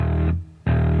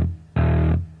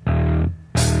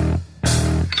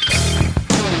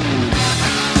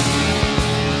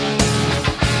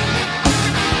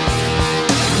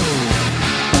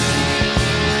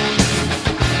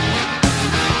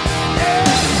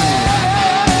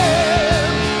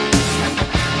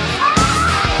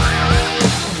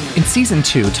Season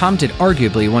 2, Tom did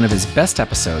arguably one of his best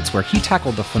episodes where he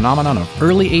tackled the phenomenon of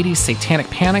early 80s satanic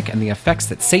panic and the effects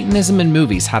that Satanism in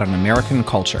movies had on American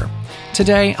culture.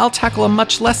 Today, I'll tackle a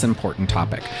much less important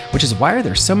topic, which is why are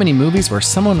there so many movies where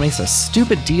someone makes a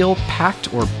stupid deal,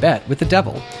 pact, or bet with the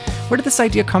devil? Where did this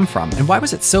idea come from, and why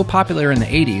was it so popular in the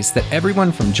 80s that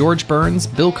everyone from George Burns,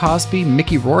 Bill Cosby,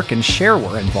 Mickey Rourke, and Cher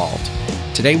were involved?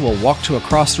 Today we'll walk to a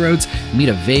crossroads, meet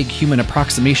a vague human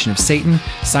approximation of Satan,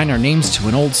 sign our names to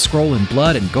an old scroll in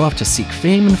blood, and go off to seek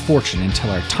fame and fortune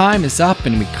until our time is up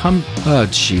and we come... Oh,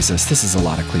 Jesus, this is a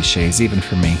lot of cliches, even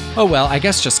for me. Oh well, I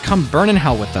guess just come burn in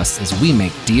hell with us as we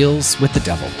make deals with the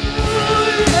devil.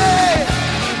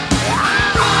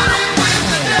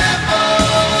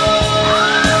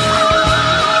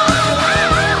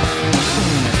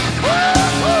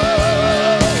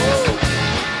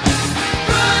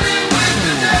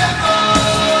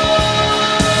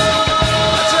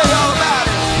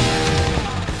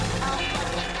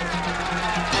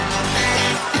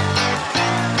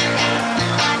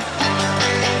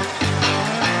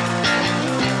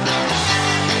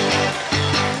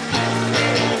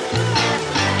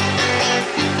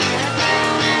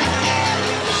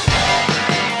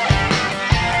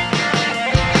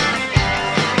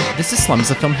 This is Slums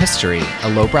of Film History, a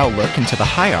lowbrow look into the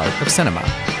high art of cinema.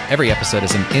 Every episode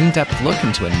is an in-depth look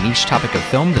into a niche topic of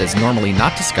film that is normally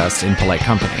not discussed in polite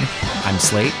company. I'm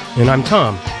Slate. And I'm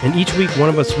Tom. And each week, one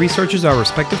of us researches our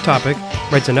respective topic,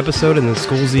 writes an episode, and then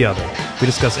schools the other. We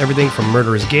discuss everything from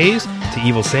murderous gays, to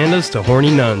evil Santas, to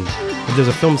horny nuns. If there's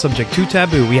a film subject too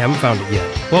taboo, we haven't found it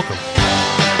yet. Welcome.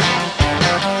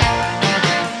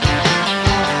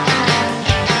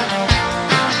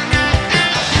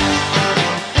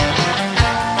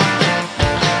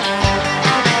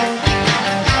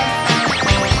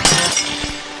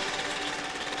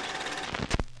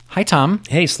 Hi, Tom.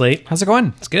 Hey, Slate. How's it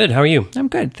going? It's good. How are you? I'm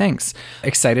good, thanks.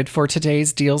 Excited for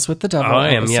today's Deals with the Devil I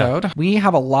am, episode. yeah. We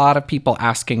have a lot of people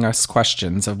asking us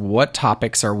questions of what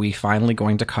topics are we finally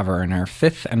going to cover in our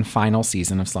fifth and final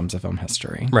season of Slums of Film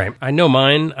History. Right. I know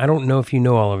mine. I don't know if you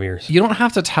know all of yours. You don't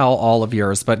have to tell all of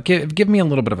yours, but give me a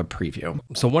little bit of a preview.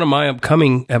 So one of my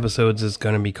upcoming episodes is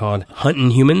going to be called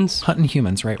Huntin' Humans. Hunting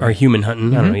Humans, right? Or Human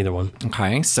Huntin'. I don't know either one.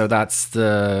 Okay, so that's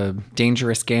the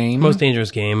Dangerous Game. Most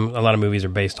Dangerous Game. A lot of movies are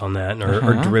based on that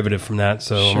or derivative from that.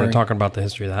 So I'm going to talk about the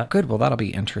history of that. Good. Well, that'll be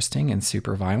interesting and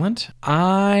super violent.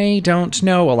 I don't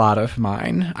know a lot of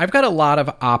mine. I've got a lot of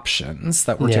options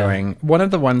that we're doing. One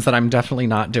of the ones that I'm definitely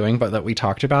not doing, but that we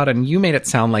talked about, and you made it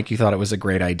sound like you thought it was a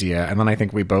great idea. And then I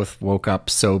think we both woke up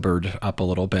sobered up a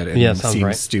little bit. And sounds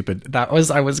right. Stupid. I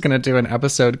was going to do an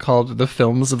episode called The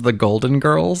Films of the Golden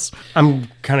Girls. I'm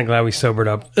kind of glad we sobered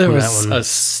up It from was that one. a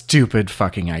stupid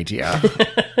fucking idea.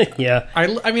 Yeah.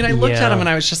 I mean, I looked at him and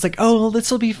I was just like, oh, well,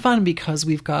 this will be fun because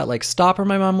we've got like Stop or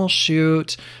My Mom Will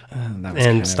Shoot. That was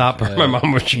And Stop or My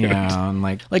Mom Will Shoot. Yeah, and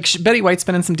like Betty White's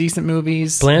been in some decent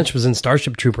movies. Blanche was in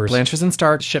Starship Troopers. Blanche was in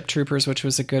Starship Troopers, which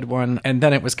was a good one. And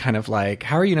then it was kind of like,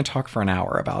 how are you going to talk for an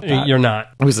hour about that? You're not.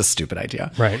 It was a stupid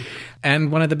idea. Right.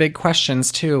 And one of the big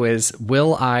questions, too, is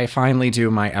will I finally do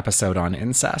my episode on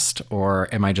incest, or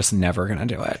am I just never going to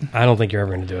do it? I don't think you're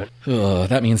ever going to do it. Ugh,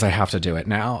 that means I have to do it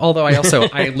now. Although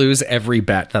I lose every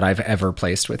bet that I've ever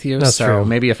placed with you. That's so true.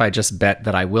 maybe if I just bet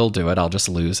that I will do it, I'll just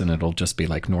lose and it'll just be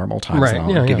like normal times. Right.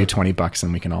 And I'll give you $20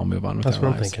 and we can all move on with That's our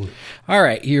what I'm lives. thinking. All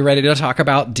right. You ready to talk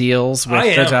about deals with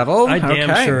I the am. devil? I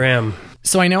damn sure am.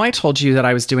 So I know I told you that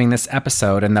I was doing this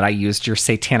episode and that I used your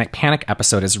Satanic Panic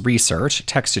episode as research,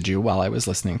 texted you while I was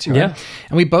listening to Yeah. it.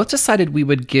 And we both decided we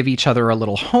would give each other a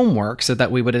little homework so that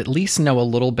we would at least know a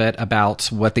little bit about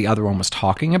what the other one was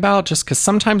talking about, just because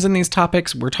sometimes in these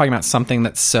topics, we're talking about something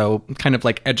that's so kind of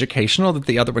like educational that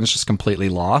the other one's just completely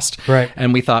lost. Right.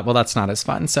 And we thought, well, that's not as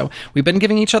fun. So we've been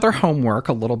giving each other homework,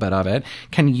 a little bit of it.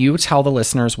 Can you tell the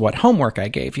listeners what homework I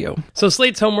gave you? So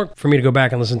Slate's homework for me to go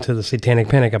back and listen to the Satanic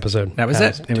Panic episode. That was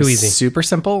it. It Too was easy. super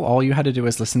simple. All you had to do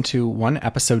was listen to one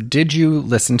episode. Did you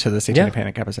listen to the Satanic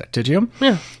Panic episode? Did you?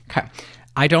 Yeah. Okay.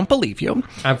 I don't believe you.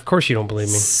 Of course you don't believe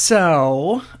me.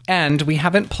 So, and we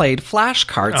haven't played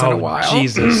flashcards in a while.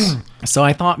 Jesus. So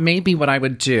I thought maybe what I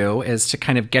would do is to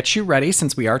kind of get you ready,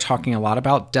 since we are talking a lot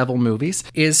about devil movies,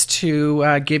 is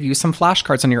to give you some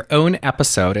flashcards on your own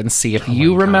episode and see if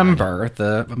you remember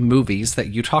the movies that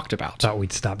you talked about. Thought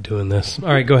we'd stop doing this. All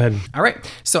right, go ahead. All right.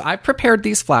 So I've prepared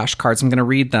these flashcards. I'm going to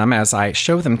read them as I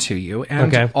show them to you.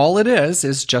 And all it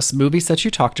is just movies that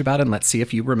you talked about, and let's see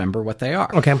if you remember what they are.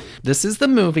 Okay. This is the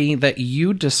movie that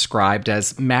you described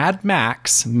as Mad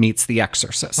Max meets The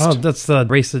Exorcist. Oh, that's the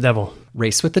Race the Devil.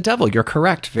 Race with the Devil. You're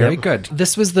correct. Very good.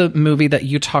 This was the movie that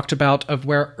you talked about of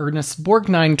where Ernest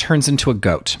Borgnine turns into a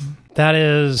goat. That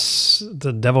is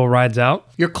The Devil Rides Out.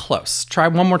 You're close. Try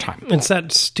one more time. It's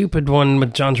that stupid one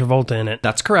with John Travolta in it.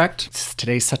 That's correct.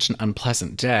 Today's such an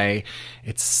unpleasant day.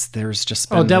 There's just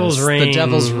been Devil's Rain. The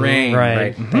Devil's Rain.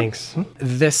 Right. Mhm. Thanks.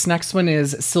 This next one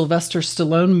is Sylvester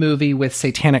Stallone movie with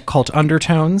satanic cult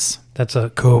undertones. That's a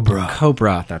Cobra.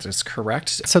 Cobra, that is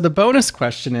correct. So the bonus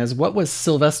question is, what was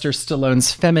Sylvester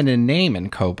Stallone's feminine name in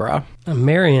Cobra?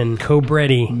 Marion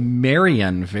Cobretti.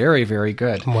 Marion. Very, very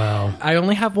good. Wow. I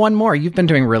only have one more. You've been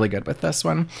doing really good with this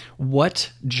one.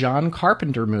 What John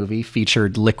Carpenter movie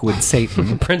featured Liquid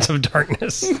Satan? Prince of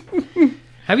Darkness.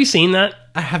 Have you seen that?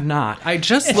 I have not. I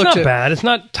just It's looked not at... bad. It's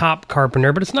not top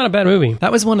Carpenter, but it's not a bad movie.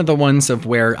 That was one of the ones of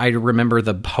where I remember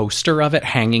the poster of it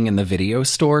hanging in the video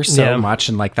store so much,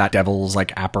 and like that devil's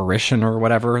like apparition or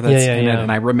whatever that's in it.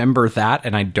 And I remember that,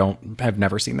 and I've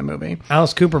never seen the movie.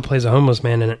 Alice Cooper plays a homeless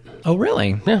man in it. Oh,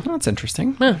 really? Yeah. Well, that's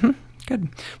interesting. Yeah. Good.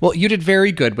 Well, you did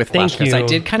very good with Flash Thank Cuts. you. I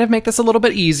did kind of make this a little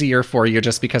bit easier for you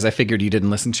just because I figured you didn't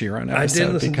listen to your own episode.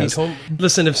 I did listen.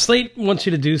 Listen, if Slate wants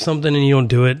you to do something and you don't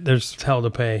do it, there's hell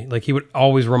to pay. Like, he would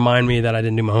always remind me that I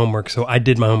didn't do my homework, so I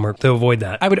did my homework to avoid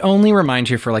that. I would only remind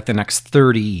you for like the next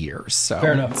 30 years. So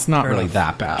Fair enough. It's not Fair really enough.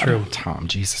 that bad. True. Tom,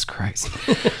 Jesus Christ.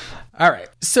 All right.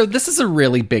 So this is a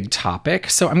really big topic.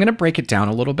 So I'm going to break it down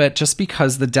a little bit just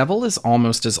because the devil is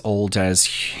almost as old as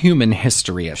human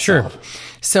history itself. Sure.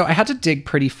 So I had to dig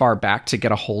pretty far back to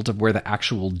get a hold of where the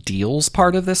actual deals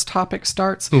part of this topic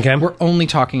starts. Okay. We're only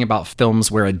talking about films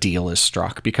where a deal is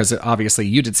struck because obviously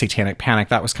you did Satanic Panic.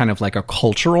 That was kind of like a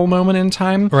cultural moment in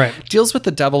time. Right. Deals with the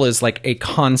devil is like a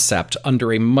concept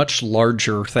under a much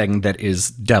larger thing that is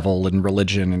devil and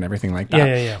religion and everything like that.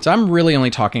 Yeah. So I'm really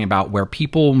only talking about where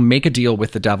people make a deal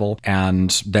with the devil and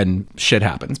then shit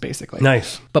happens, basically.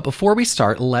 Nice. But before we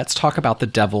start, let's talk about the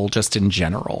devil just in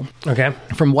general. Okay.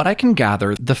 From what I can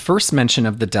gather, the first mention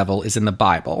of the devil is in the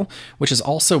Bible, which is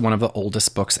also one of the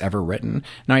oldest books ever written.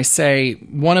 Now, I say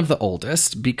one of the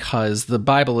oldest because the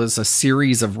Bible is a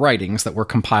series of writings that were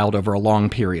compiled over a long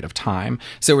period of time.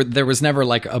 So there was never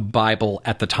like a Bible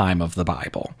at the time of the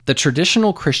Bible. The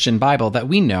traditional Christian Bible that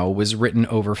we know was written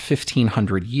over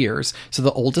 1,500 years. So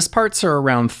the oldest parts are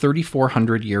around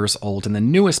 3,400 years old, and the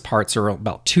newest parts are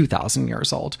about 2,000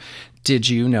 years old. Did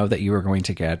you know that you were going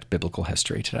to get biblical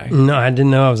history today? No, I didn't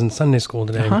know I was in Sunday school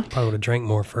today. Probably would have drank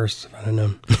more first if I'd have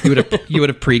known. You would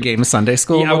have pre-gamed Sunday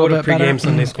school. Yeah, a I would little have bit better? pre-gamed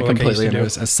Sunday school. I completely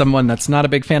understand. As someone that's not a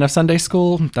big fan of Sunday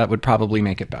school, that would probably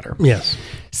make it better. Yes.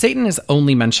 Satan is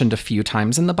only mentioned a few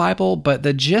times in the Bible, but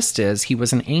the gist is he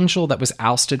was an angel that was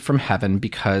ousted from heaven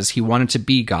because he wanted to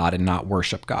be God and not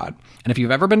worship God. And if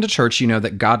you've ever been to church, you know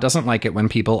that God doesn't like it when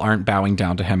people aren't bowing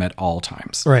down to him at all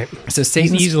times. Right. So He's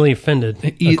Satan's easily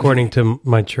offended, according to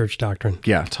my church doctrine.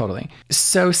 Yeah, totally.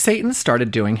 So Satan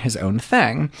started doing his own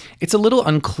thing. It's a little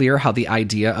unclear how the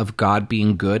idea of God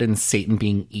being good and Satan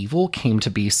being evil came to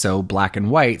be so black and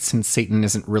white, since Satan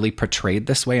isn't really portrayed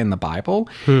this way in the Bible.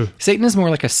 Satan is more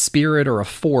like a spirit or a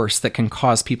force that can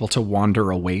cause people to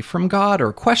wander away from God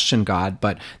or question God,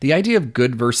 but the idea of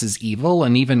good versus evil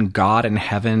and even God in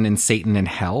heaven and Satan in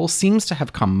hell seems to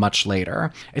have come much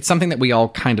later. It's something that we all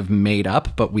kind of made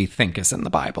up, but we think is in the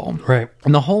Bible. Right.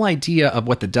 And the whole idea of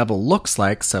what the devil looks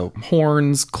like, so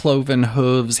horns, cloven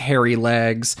hooves, hairy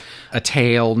legs, a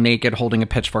tail, naked, holding a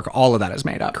pitchfork, all of that is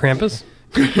made up. Krampus?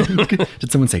 Did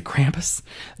someone say Krampus?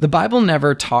 The Bible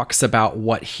never talks about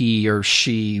what he or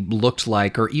she looked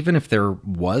like, or even if there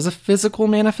was a physical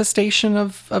manifestation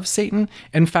of Satan.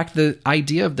 In fact, the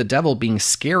idea of the devil being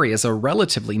scary is a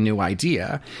relatively new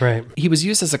idea. Right. He was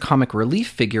used as a comic relief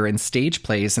figure in stage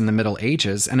plays in the Middle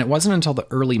Ages, and it wasn't until the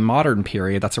early modern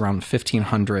period, that's around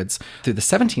 1500s through the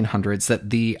 1700s,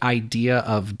 that the idea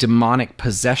of demonic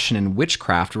possession and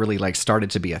witchcraft really started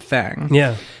to be a thing.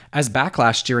 Yeah. As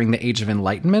backlash during the Age of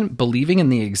Enlightenment, believing in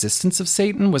the existence of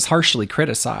Satan was harshly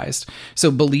criticized.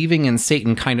 So believing in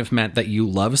Satan kind of meant that you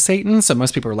love Satan. So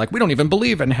most people were like, we don't even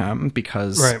believe in him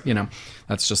because,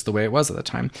 that's just the way it was at the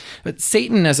time. But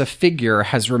Satan as a figure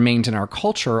has remained in our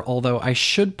culture, although I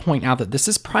should point out that this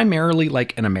is primarily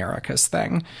an America's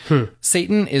thing.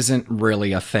 Satan isn't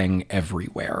really a thing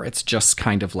everywhere. It's just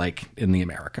kind of in the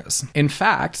Americas. In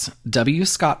fact, W.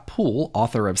 Scott Poole,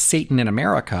 author of Satan in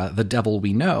America, The Devil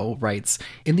We Know, writes,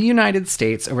 in the United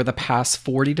States, over the past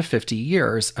 40 to 50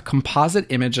 years, a composite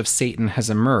image of Satan has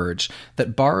emerged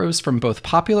that borrows from both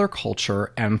popular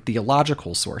culture and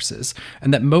theological sources,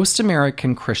 and that most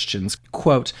American Christians,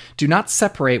 quote, do not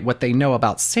separate what they know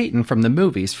about Satan from the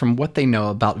movies from what they know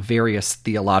about various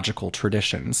theological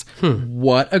traditions.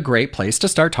 What a great place to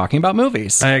start talking about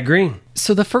movies. I agree.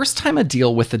 So the first time a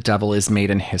deal with the devil is made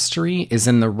in history is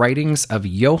in the writings of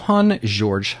Johann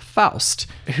Georg Faust,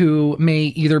 who may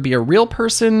either be a real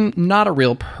person, not a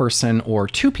real person, or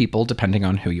two people, depending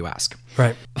on who you ask.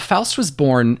 Right. Faust was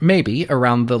born, maybe,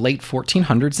 around the late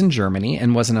 1400s in Germany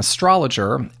and was an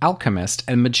astrologer, alchemist,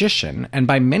 and magician, and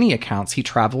by many accounts he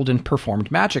traveled and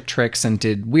performed magic tricks and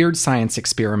did weird science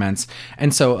experiments,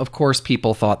 and so, of course,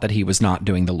 people thought that he was not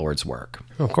doing the Lord's work.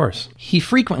 Of course. He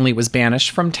frequently was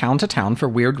banished from town to town for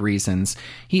weird reasons.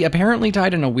 He apparently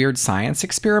died in a weird science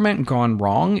experiment gone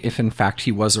wrong, if in fact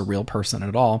he was a real person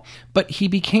at all. But he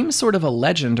became sort of a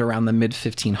legend around the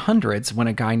mid-1500s when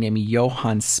a guy named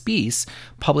Johann Spies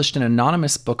published an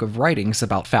anonymous book of writings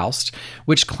about Faust,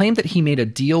 which claimed that he made a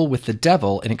deal with the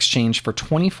devil in exchange for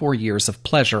 24 years of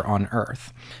pleasure on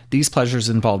Earth. These pleasures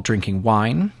involved drinking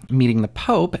wine, meeting the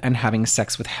Pope, and having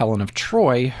sex with Helen of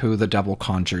Troy, who the devil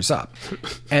conjures up.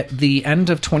 At the end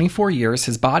of 24 years,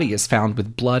 his body is found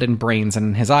with blood and brains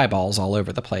and his eyeballs all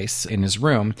over the place in his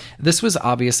room. This was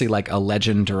obviously like a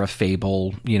legend or a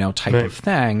fable, type of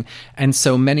thing. And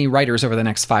so many writers over the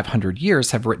next 500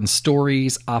 years have written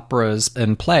stories, operas,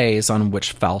 and plays on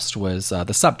which Faust was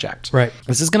the subject. Right.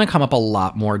 This is going to come up a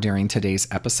lot more during today's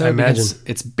episode. I imagine. Because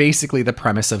it's basically the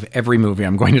premise of every movie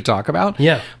I'm going to talk about.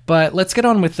 Yeah. But let's get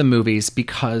on with the movies,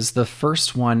 because the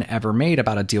first one ever made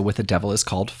about a deal with the devil is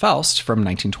called Faust from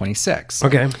 1926.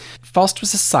 Okay. Faust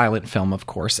was a silent film, of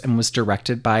course, and was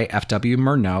directed by F.W.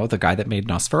 Murnau, the guy that made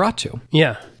Nosferatu.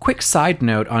 Yeah. Quick side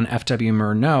note on F.W.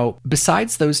 Murnau,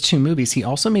 besides those two movies, he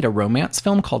also made a romance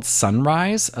film called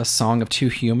Sunrise, A Song of Two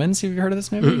Humans. Have you heard of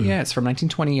this movie? Yeah, it's from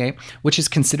 1928, which is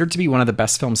considered to be one of the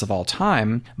best films of all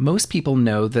time. Most people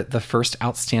know that the first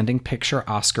Outstanding Picture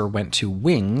Oscar went to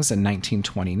Wings in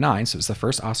 1929, so it was the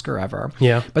first Oscar ever.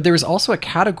 Yeah. But there was also a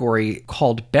category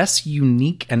called Best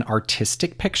Unique and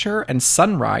Artistic Picture, and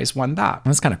Sunrise won that.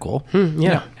 That's kind of cool.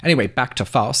 Yeah. Anyway, back to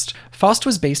Faust. Faust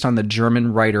was based on the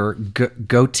German writer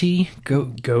Goethe.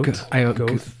 I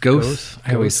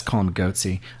always call him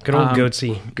Goetze. Good old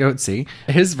Goetze. Goetze.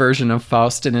 His version of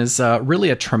Faust, and is really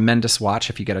a tremendous watch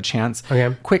if you get a chance.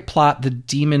 Okay. Quick plot, the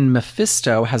demon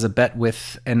Mephisto has a bet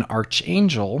with an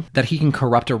archangel that he can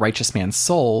corrupt a righteous man's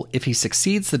soul. If he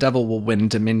succeeds, the devil will win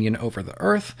dominion over the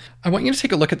earth. I want you to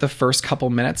take a look at the first couple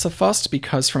minutes of Faust,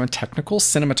 because from a technical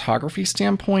cinematography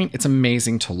standpoint, it's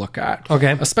amazing to look at.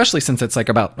 Okay. Especially since it's like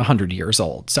about 100 years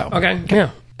old. So Okay.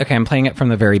 Yeah. Okay, I'm playing it from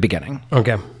the very beginning.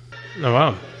 Okay. Oh,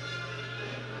 wow.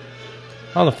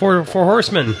 Oh, the four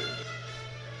horsemen.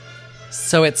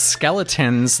 So it's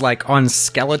skeletons, like on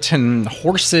skeleton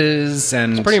horses,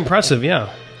 and It's pretty impressive,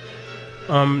 yeah.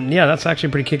 Yeah, that's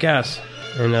actually pretty kick-ass.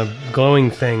 And a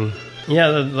glowing thing. Yeah,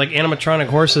 like animatronic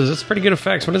horses. It's pretty good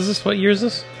effects. What is this? What year is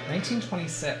this?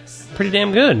 1926. Pretty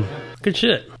damn good. Good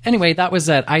shit. Anyway, that was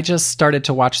it. I just started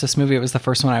to watch this movie. It was the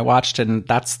first one I watched, and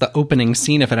that's the opening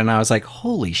scene of it, and I was like,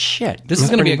 holy shit, this is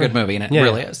going to be a good movie, and it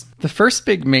really is. The first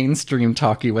big mainstream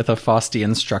talkie with a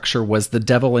Faustian structure was The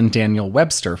Devil and Daniel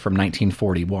Webster from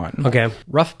 1941. Okay.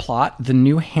 Rough plot, the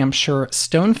New Hampshire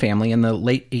Stone family in the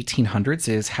late 1800s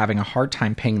is having a hard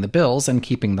time paying the bills and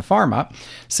keeping the farm up,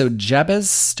 so Jabez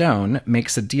Stone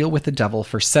makes a deal with the devil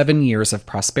for 7 years of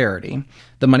prosperity.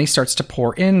 The money starts to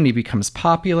pour in, and he becomes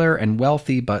popular and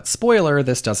wealthy, but spoiler,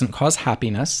 this doesn't cause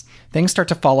happiness. Things start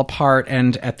to fall apart,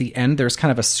 and at the end, there's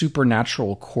kind of a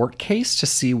supernatural court case to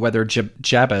see whether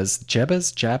Jabez?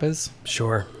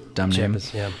 Sure. Dumb name.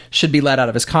 Jabez, yeah. Should be let out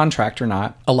of his contract or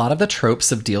not. A lot of the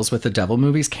tropes of deals with the devil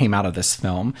movies came out of this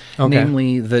film. Okay.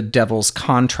 Namely, the devil's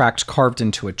contract carved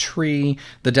into a tree,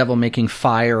 the devil making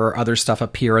fire or other stuff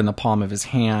appear in the palm of his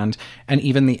hand, and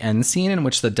even the end scene in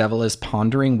which the devil is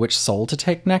pondering which soul to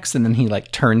take next, and then he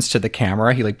turns to the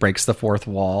camera, he breaks the fourth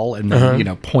wall, and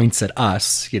then, points at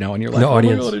us, and you're like, The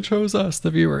audience. oh my God, it chose us,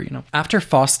 the viewer, After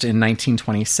Faust in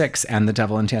 1926 and The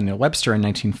Devil and Daniel Webster in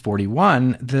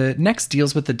 1941, the next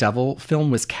deals with the devil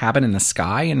film was Cabin in the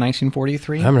Sky in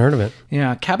 1943. I haven't heard of it.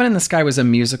 Yeah, Cabin in the Sky was a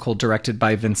musical directed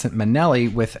by Vincent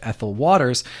Minnelli with Ethel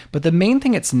Waters, but the main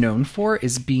thing it's known for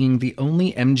is being the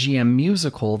only MGM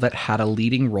musical that had a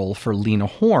leading role for Lena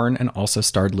Horne and also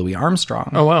starred Louis Armstrong.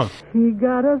 Oh, wow. He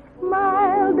got a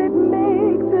smile that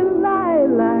makes a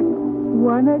lilac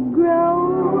wanna grow.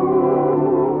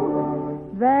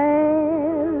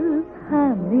 There's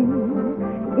honey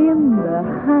in the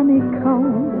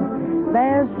honeycomb.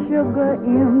 There's sugar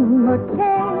in the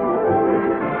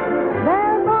cane.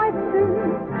 There's oysters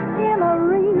in a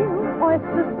real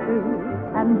oyster stew.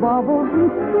 And bubbles and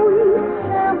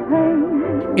sweet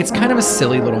champagne. It's kind of a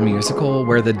silly little musical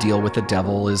where the deal with the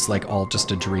devil is like all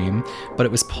just a dream, but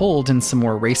it was pulled in some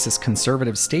more racist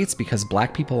conservative states because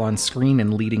black people on screen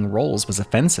in leading roles was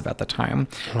offensive at the time.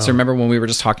 Oh. So remember when we were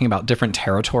just talking about different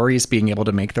territories being able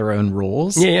to make their own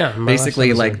rules? Yeah.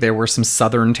 Basically, like there were some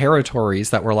southern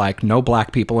territories that were like, no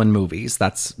black people in movies.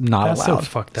 That's not allowed. That's so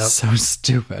fucked up. So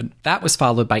stupid. That was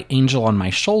followed by Angel on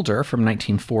My Shoulder from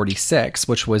 1946,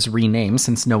 which was renamed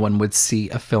since no one would see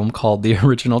a film called, the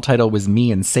original title was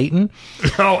Me and Satan.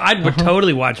 Oh, I would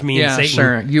totally watch Me and Satan.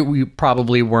 Yeah, sure. You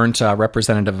probably weren't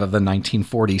representative of the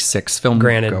 1946 film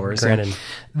goers. Granted.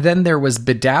 Then there was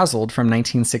Bedazzled from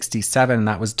 1967.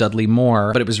 That was Dudley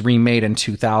Moore, but it was remade in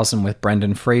 2000 with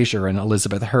Brendan Fraser and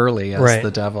Elizabeth Hurley as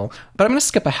the devil. But I'm going to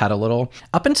skip ahead a little.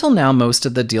 Up until now, most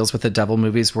of the deals with the devil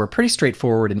movies were pretty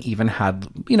straightforward and even had,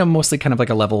 mostly kind of like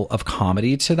a level of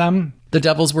comedy to them. The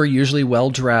devils were usually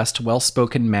well-dressed,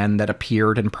 well-spoken men that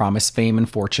appeared and promised fame and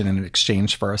fortune in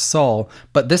exchange for a soul,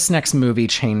 but this next movie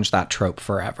changed that trope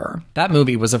forever. That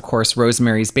movie was, of course,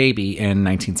 Rosemary's Baby in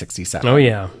 1967. Oh,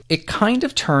 yeah. It kind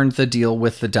of turned the deal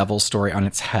with the devil story on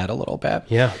its head a little bit.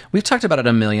 Yeah. We've talked about it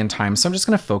a million times, so I'm just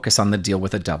going to focus on the deal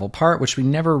with the devil part, which we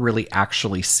never really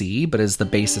actually see, but is the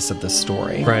basis of the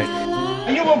story. Right.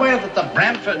 Are you aware that the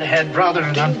Bramford had rather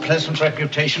an unpleasant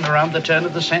reputation around the turn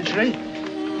of the century?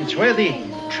 It's where the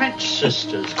Trench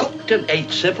sisters cooked and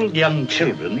ate several young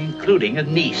children, including a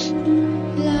niece.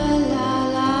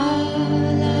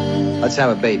 Let's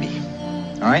have a baby,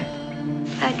 all right?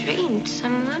 I dreamed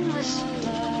someone was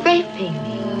raping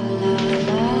me.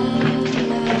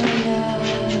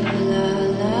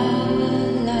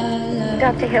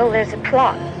 Dr. Hill, there's a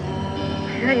plot.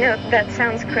 I know that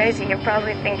sounds crazy. You're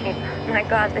probably thinking, oh my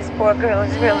God, this poor girl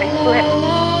is really flipped.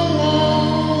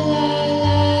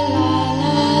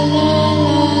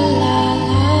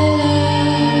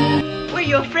 We're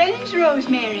your friends,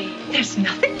 Rosemary. There's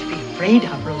nothing to be afraid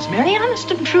of, Rosemary.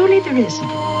 Honest and truly, there isn't.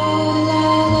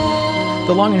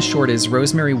 The long and short is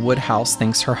Rosemary Woodhouse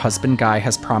thinks her husband Guy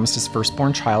has promised his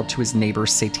firstborn child to his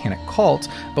neighbor's satanic cult,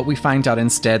 but we find out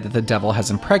instead that the devil has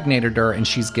impregnated her and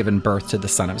she's given birth to the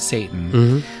son of Satan.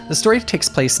 Mm-hmm. The story takes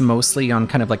place mostly on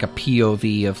kind of like a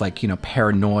POV of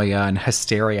paranoia and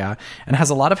hysteria, and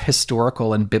has a lot of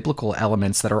historical and biblical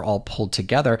elements that are all pulled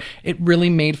together. It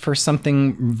really made for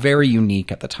something very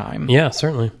unique at the time. Yeah,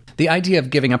 certainly. The idea of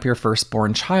giving up your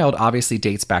firstborn child obviously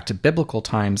dates back to biblical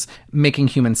times, making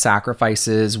human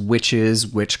sacrifices, witches,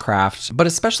 witchcraft, but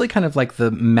especially kind of like the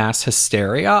mass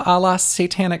hysteria a la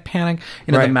Satanic Panic,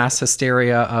 the mass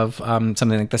hysteria of something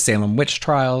like the Salem witch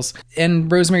trials.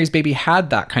 And Rosemary's Baby had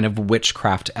that kind of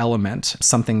witchcraft element,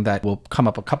 something that will come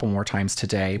up a couple more times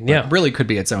today, but really could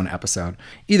be its own episode.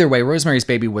 Either way, Rosemary's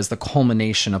Baby was the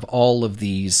culmination of all of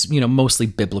these, mostly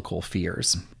biblical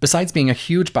fears. Besides being a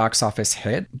huge box office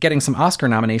hit, getting some Oscar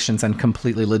nominations and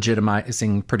completely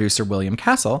legitimizing producer William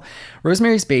Castle,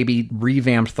 Rosemary's Baby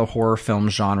revamped the horror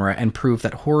film genre and proved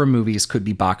that horror movies could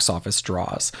be box office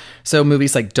draws. So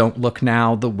movies like Don't Look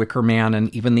Now, The Wicker Man,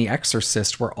 and even The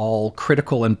Exorcist were all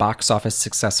critical and box office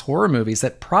success horror movies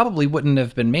that probably wouldn't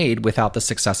have been made without the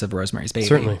success of Rosemary's Baby.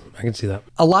 Certainly, I can see that.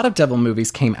 A lot of devil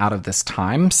movies came out of this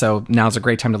time, so now's a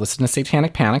great time to listen to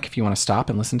Satanic Panic if you want to stop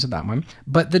and listen to that one.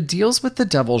 But the deals with the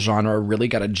devil genre really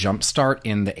got a jump start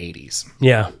in the 80s.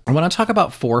 Yeah. I want to talk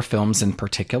about 4 films in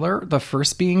particular. The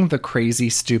first being the crazy,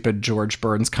 stupid George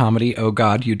Burns comedy, Oh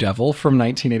God, You Devil, from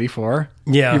 1984.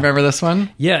 Yeah. You remember this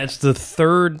one? Yeah, it's the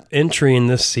third entry in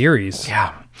this series.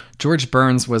 Yeah. George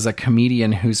Burns was a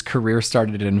comedian whose career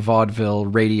started in vaudeville,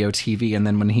 radio, TV, and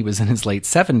then when he was in his late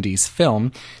 70s,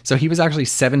 film. So he was actually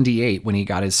 78 when he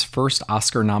got his first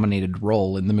Oscar-nominated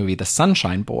role in the movie The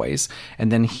Sunshine Boys,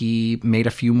 and then he made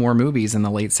a few more movies in the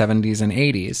late 70s and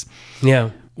 80s. Yeah.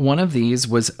 One of these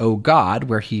was Oh God,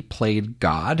 where he played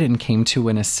God and came to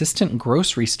an assistant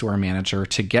grocery store manager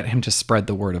to get him to spread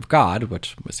the word of God,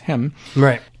 which was him.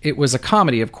 Right. It was a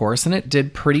comedy, of course, and it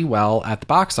did pretty well at the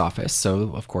box office,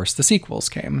 so of course the sequels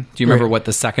came. Do you remember what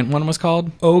the second one was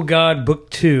called? Oh God, Book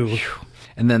 2.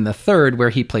 And then the third, where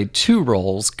he played 2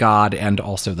 roles, God and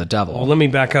also the devil. Well, let me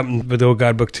back up with Oh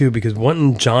God, Book 2, because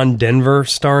wasn't John Denver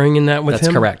starring in that with him?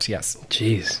 That's correct, yes.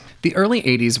 Jeez. The early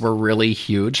 80s were really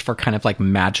huge for kind of like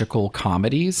magical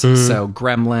comedies. So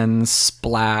Gremlins,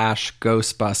 Splash,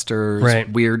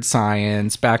 Ghostbusters, Weird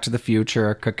Science, Back to the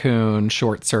Future, Cocoon,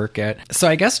 Short Circuit. So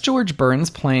I guess George Burns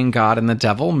playing God and the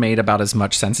Devil made about as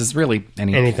much sense as really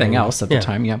anything else at the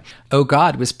time. Yeah. Oh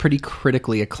God was pretty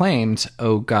critically acclaimed.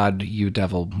 Oh God, You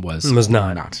Devil was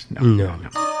not. No.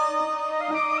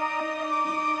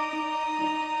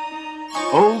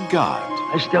 Oh God.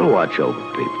 I still watch over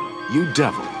people. You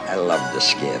Devil. I love to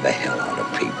scare the hell out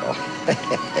of people.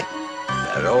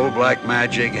 That old black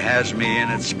magic has me in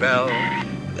its spell.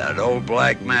 That old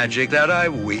black magic that I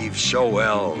weave so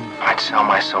well. I'd sell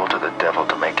my soul to the devil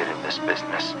to make it in this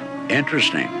business.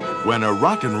 Interesting. When a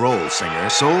rock and roll singer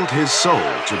sold his soul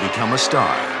to become a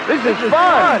star. This is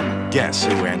fun! Guess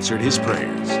who answered his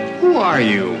prayers? Who are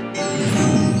you?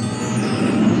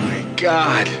 My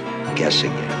God. Guess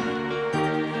again.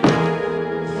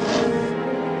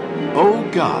 Oh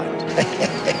God.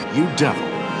 You Devil.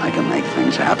 I can make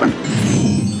things happen.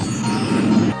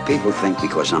 People think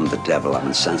because I'm the devil, I'm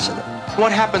insensitive.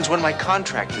 What happens when my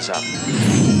contract is up?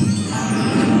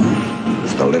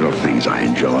 It's the little things I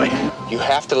enjoy. You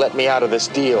have to let me out of this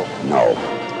deal. No.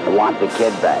 I want the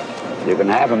kid back. You can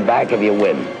have him back if you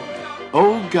win.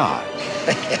 Oh God.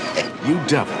 You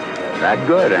Devil. That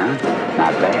good, huh?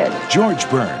 Not bad. George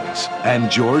Burns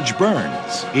and George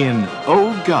Burns in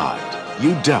Oh God,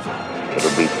 You Devil.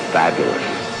 It'll be fabulous.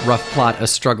 Rough plot, a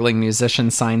struggling musician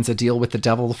signs a deal with the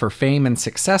devil for fame and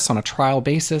success on a trial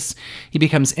basis. He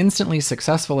becomes instantly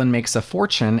successful and makes a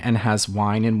fortune and has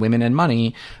wine and women and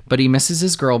money, but he misses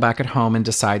his girl back at home and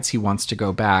decides he wants to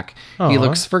go back. He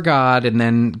looks for God, and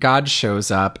then God shows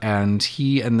up, and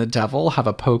he and the devil have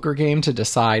a poker game to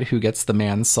decide who gets the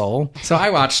man's soul. So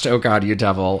I watched Oh God, You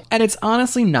Devil, and it's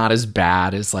honestly not as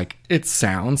bad as like it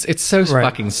sounds. It's so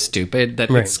fucking stupid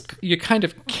that it's you kind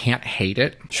of can't hate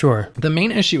it. Sure. The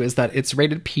main issue is that it's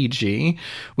rated PG,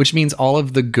 which means all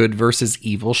of the good versus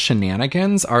evil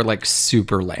shenanigans are like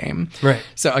super lame. Right.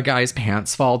 So a guy's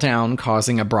pants fall down,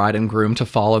 causing a bride and groom to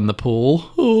fall in the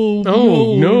pool. Oh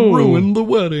no. Ruined the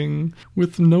wedding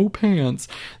with no pants.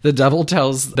 The devil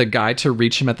tells the guy to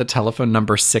reach him at the telephone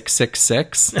number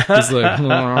 666. He's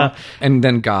like, and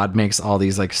then God makes all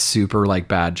these like super like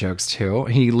bad jokes too.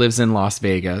 He lives in Las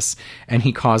Vegas and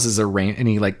he causes a rain and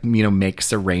he like, you know,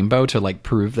 makes a rainbow to like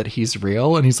prove that he's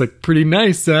real. And he's like, pretty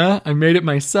nice, huh? I made it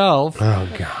myself. Oh,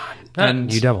 God.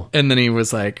 And You Devil. And then he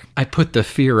was like, I put the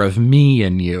fear of me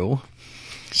in you.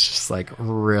 It's just like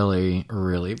really,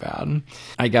 really bad.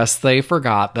 I guess they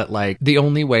forgot that like the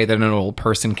only way that an old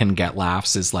person can get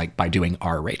laughs is like by doing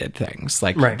R-rated things.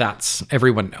 Like that's,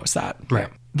 everyone knows that. Right.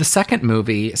 The second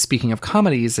movie, speaking of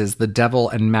comedies, is The Devil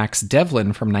and Max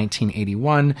Devlin from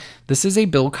 1981. This is a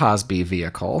Bill Cosby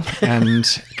vehicle. And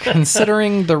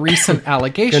considering the recent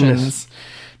allegations,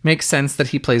 makes sense that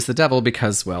he plays the devil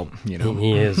because, well, you know.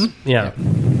 He is. Yeah.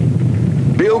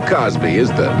 Bill Cosby is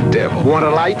the devil. Want a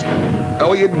light?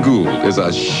 Elliot Gould is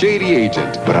a shady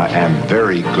agent. But I am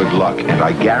very good luck, and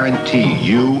I guarantee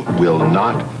you will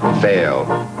not fail.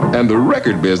 And the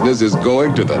record business is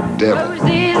going to the devil. Roses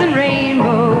and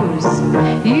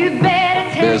rainbows, you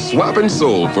better They're swapping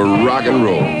soul for rock and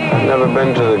roll. I've never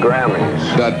been to the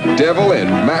Grammys. The Devil and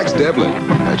Max Devlin.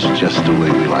 That's just the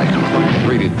way we like them.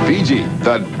 Rated PG.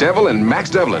 The Devil and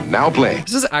Max Devlin, now playing.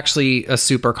 This is actually a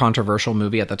super controversial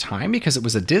movie at the time because it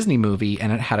was a Disney movie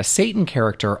and it had a Satan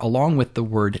character along with the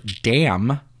word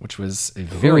damn, which was a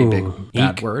very big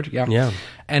bad word. Yeah.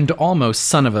 And almost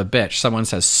son of a bitch. Someone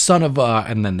says son of a,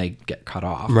 and then they get cut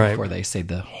off before they say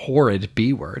the horrid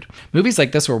B word. Movies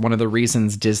like this were one of the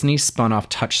reasons Disney spun off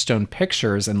Touchstone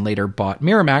Pictures and later bought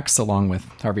Miramax along with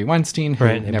Harvey Weinstein,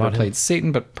 who never played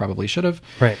Satan, but probably should have.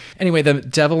 Right. Anyway, The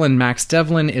Devil and Max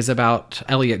Devlin is about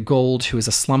Elliot Gould, who is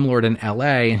a slumlord in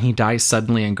LA, and he dies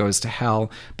suddenly and goes to hell.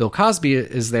 Bill Cosby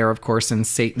is there, of course, and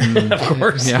Satan. Of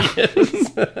course. Yeah.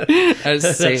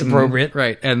 As Satan. That's appropriate.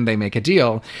 Right. And they make a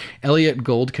deal. Elliot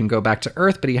Gould can go back to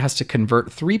Earth, but he has to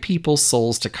convert 3 people's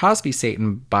souls to Cosby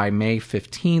Satan by May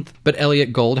 15th. But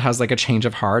Elliot Gould has like a change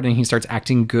of heart and he starts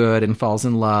acting good and falls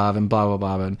in love and blah, blah,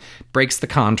 blah, and breaks the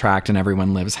contract and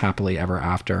everyone lives happily ever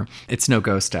after. It's no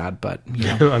Ghost Dad, but you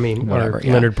know, I mean, whatever.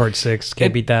 Leonard Part 6.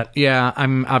 Can't beat that. Yeah.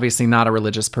 I'm obviously not a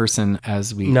religious person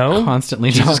as we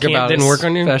constantly talk about, didn't work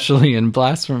on you? Especially in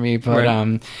blasphemy.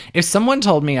 But if someone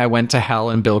told me I went to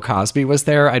hell and Bill Cosby was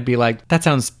there, there, I'd be like, that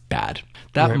sounds bad.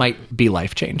 That Right. might be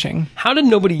life-changing. How did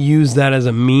nobody use that as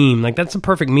a meme? Like, that's a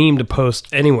perfect meme to post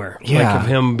anywhere. Yeah. Like, of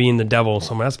him being the devil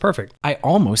somewhere. That's perfect. I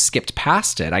almost skipped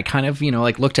past it. I kind of,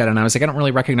 like looked at it and I was like, I don't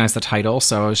really recognize the title.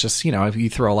 So I was just, if you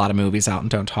throw a lot of movies out and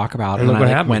don't talk about it. And look I what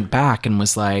like, happened. went back and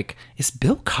was like, is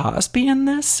Bill Cosby in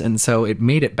this? And so it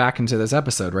made it back into this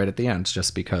episode right at the end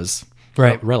just because...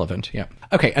 Right. Relevant, yeah.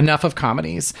 Okay, enough of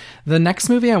comedies. The next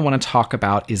movie I want to talk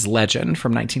about is Legend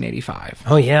from 1985.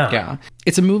 Oh, yeah. Yeah.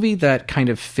 It's a movie that kind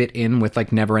of fit in with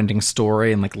like Never-Ending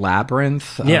Story and like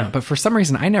Labyrinth. Yeah. But for some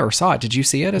reason, I never saw it. Did you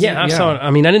see it? I saw it.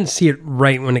 I mean, I didn't see it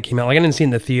right when it came out. Like, I didn't see it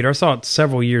in the theater. I saw it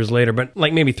several years later, but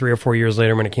like maybe 3 or 4 years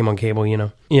later when it came on cable,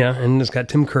 Yeah, and it's got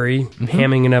Tim Curry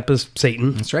hamming it up as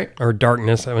Satan. That's right. Or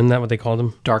Darkness. Isn't that what they called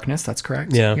him? Darkness, that's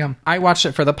correct. Yeah. I watched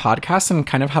it for the podcast and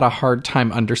kind of had a hard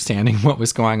time understanding what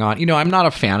was going on. I'm not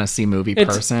a fantasy movie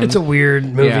person. It's a weird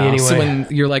movie anyway. So when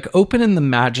you're like, open in the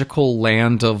magical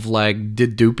land of like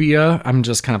Dedupia, I'm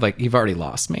just kind of like, you've already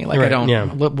lost me. Like, Right, I don't, yeah.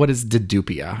 what is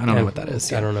Dedupia? I don't know what that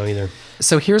is. I don't know either.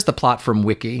 So here's the plot from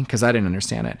Wiki, because I didn't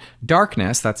understand it.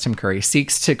 Darkness, that's Tim Curry,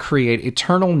 seeks to create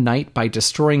eternal night by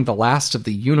destroying the last of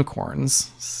the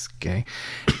unicorns. Gay.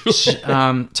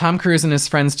 Tom Cruise and his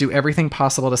friends do everything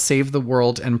possible to save the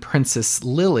world, and Princess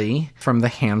Lily, from the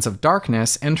hands of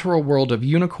darkness, enter a world of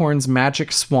unicorns,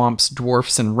 magic swamps,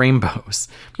 dwarfs, and rainbows.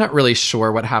 I'm not really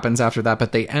sure what happens after that,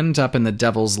 but they end up in the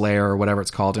Devil's Lair, or whatever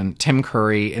it's called, and Tim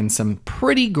Curry in some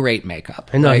pretty great makeup.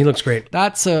 I know, right? he looks great.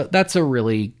 That's a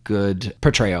really good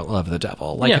portrayal of the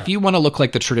devil. Like, if you want to look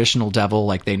like the traditional devil,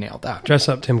 like, they nailed that. Dress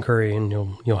up Tim Curry and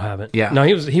you'll have it. Yeah. No,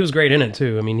 he was great in it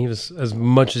too. I mean, he was as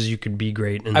much as you could be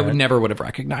great in I that. would never would have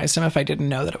recognized him if I didn't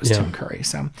know that it was Yeah. Tim Curry.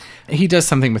 So he does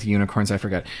something with unicorns, I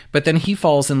forget. But then he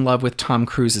falls in love with Tom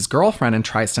Cruise's girlfriend and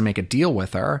tries to make a deal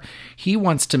with her. He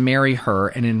wants to marry her,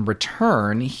 and in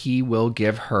return, he will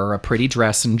give her a pretty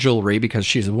dress and jewelry because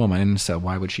she's a woman. So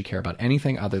why would she care about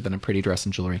anything other than a pretty dress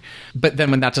and jewelry? But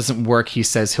then when that doesn't work, he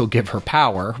says he'll give her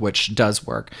power, which does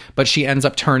work. But she ends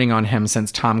up turning on him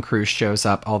since Tom Cruise shows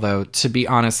up. Although, to be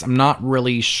honest, I'm not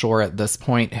really sure at this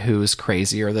point who's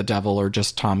crazier, the devil or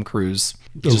just Tom Cruise,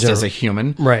 just as a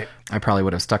human. Right. I probably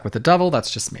would have stuck with the devil.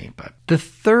 That's just me. But the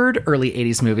third early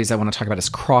 80s movies I want to talk about is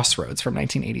Crossroads from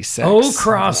 1986. Oh,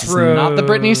 Crossroads. Not the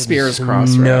Britney Spears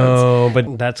Crossroads. No,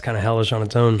 but that's kind of hellish on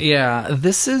its own. Yeah,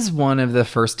 this is one of the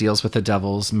first deals with the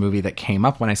devil's movie that came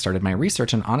up when I started my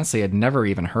research, and honestly, I'd never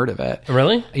even heard of it.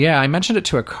 Really? Yeah, I mentioned it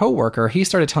to a coworker. He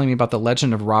started telling me about the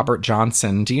legend of Robert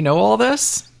Johnson. Do you know all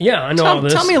this? Yeah, I know all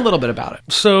this. Tell me a little bit about it.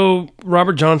 So,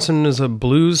 Robert Johnson is a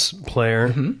blues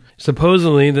player.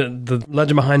 Supposedly, the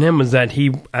legend behind him was that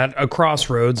he, at a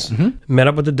crossroads, met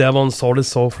up with the devil and sold his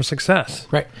soul for success.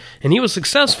 Right. And he was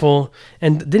successful,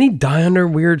 and didn't he die under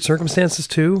weird circumstances,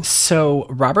 too? So,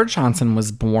 Robert Johnson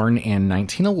was born in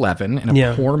 1911 in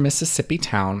a poor Mississippi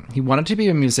town. He wanted to be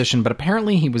a musician, but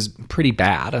apparently he was pretty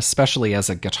bad, especially as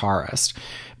a guitarist.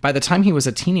 By the time he was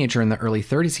a teenager in the early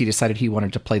 30s, he decided he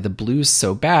wanted to play the blues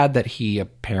so bad that he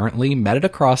apparently met at a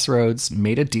crossroads,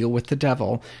 made a deal with the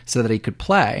devil so that he could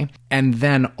play. And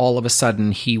then all of a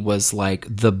sudden, he was like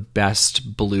the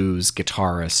best blues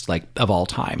guitarist like of all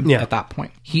time at that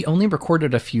point. He only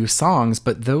recorded a few songs,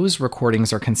 but those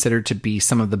recordings are considered to be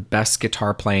some of the best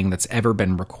guitar playing that's ever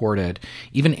been recorded.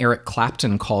 Even Eric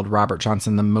Clapton called Robert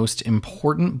Johnson the most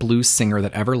important blues singer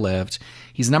that ever lived.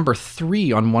 He's number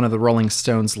 3 on one of the Rolling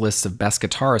Stones lists of best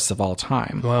guitarists of all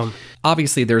time. Wow.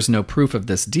 Obviously, there's no proof of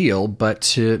this deal, but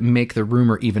to make the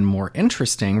rumor even more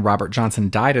interesting, Robert Johnson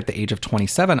died at the age of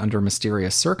 27 under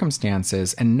mysterious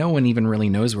circumstances, and no one even really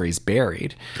knows where he's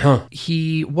buried.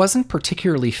 He wasn't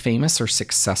particularly famous or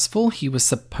successful. He was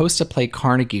supposed to play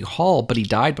Carnegie Hall, but he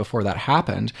died before that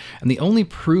happened, and the only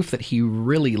proof that he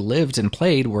really lived and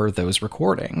played were those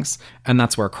recordings, and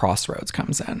that's where Crossroads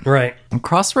comes in. Right. And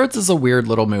Crossroads is a weird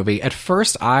little movie. At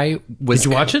first, I was... Did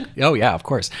you watch it? Oh, yeah, of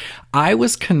course. I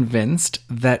was convinced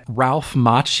that Ralph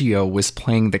Macchio was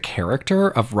playing the character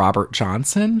of Robert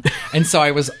Johnson. And so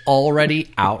I was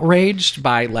already outraged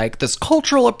by, like, this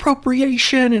cultural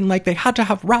appropriation. And, like, they had to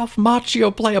have Ralph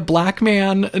Macchio play a black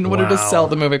man in order to sell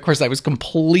the movie. Of course, I was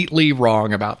completely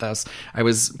wrong about this. I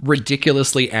was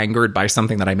ridiculously angered by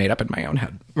something that I made up in my own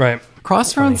head. Right.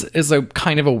 Crossroads is a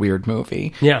kind of a weird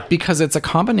movie. Yeah. Because it's a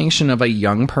combination of a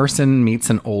young person meets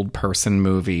an old person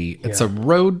movie. It's a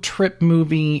road trip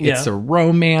movie. It's a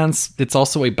romance. It's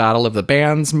also a Battle of the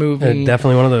Bands movie.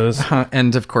 Definitely one of those.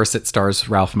 And of course, it stars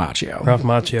Ralph Macchio. Ralph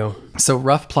Macchio. So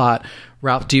rough plot.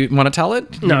 Ralph, do you want to tell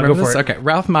it? No, go for it. Okay.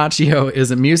 Ralph Macchio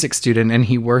is a music student and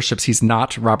he's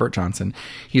not Robert Johnson.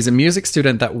 He's a music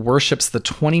student that worships the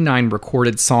 29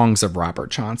 recorded songs of Robert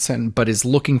Johnson, but is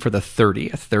looking for the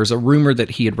 30th. There's a rumor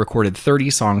that he had recorded 30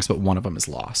 songs, but one of them is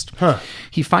lost.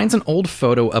 He finds an old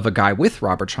photo of a guy with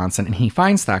Robert Johnson, and he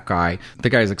finds that guy. The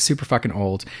guy's like super fucking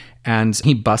old. And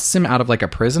he busts him out of like a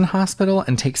prison hospital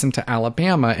and takes him to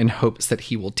Alabama in hopes that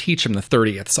he will teach him the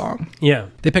 30th song. Yeah.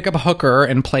 They pick up a hooker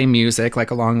and play music like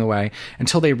along the way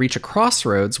until they reach a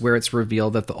crossroads where it's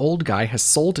revealed that the old guy has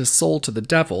sold his soul to the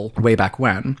devil way back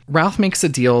when. Ralph makes a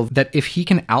deal that if he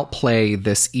can outplay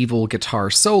this evil guitar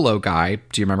solo guy,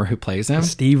 do you remember who plays him?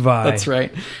 Steve Vai. That's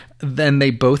right. Then they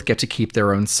both get to keep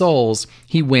their own souls.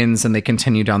 He wins and they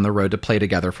continue down the road to play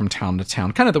together from town to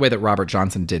town, kind of the way that Robert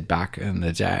Johnson did back in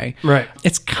the day. Right.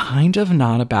 It's kind of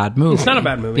not a bad movie. It's not a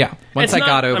bad movie. Yeah. Once I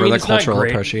got over the cultural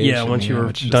appreciation. Yeah, once you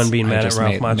were done being mad at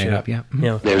Ralph Macchio.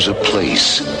 Yeah. There's a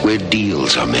place where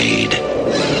deals are made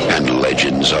and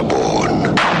legends are born.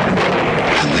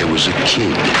 And there was a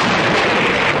kid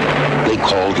they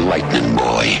called Lightning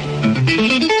Boy.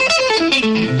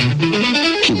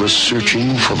 He was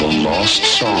searching for the lost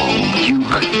song. You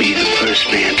could be the first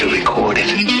man to record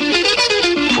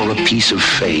it. For a piece of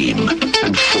fame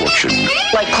and fortune.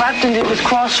 Like Clapton did with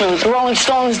Crossroads. The Rolling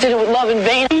Stones did it with Love in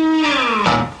Vain.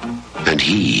 And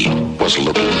he was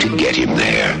looking to get him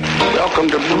there. Welcome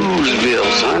to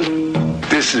Bluesville, son.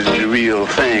 This is the real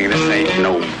thing. This ain't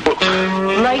no book.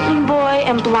 Lightning Boy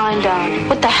and Blind Eye.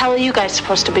 What the hell are you guys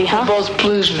supposed to be, huh? Both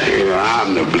bluesmen. Yeah,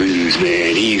 I'm the blues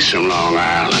man. He's from Long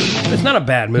Island. It's not a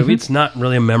bad movie. It's not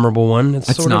really a memorable one.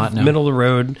 It's sort of middle of the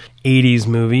road 80s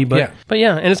movie, but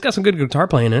yeah, and it's got some good guitar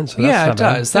playing in it. So yeah, it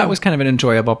does. That was kind of an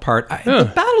enjoyable part.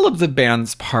 The Battle of the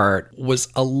Bands part was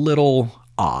a little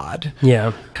odd.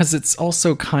 Yeah. Because it's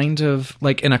also kind of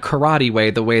like in a karate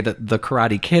way, the way that the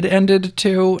Karate Kid ended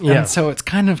too. Yeah. And so it's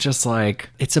kind of just like,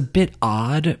 it's a bit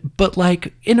odd, but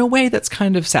like in a way that's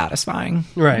kind of satisfying.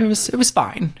 Right. It was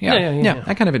fine. Yeah.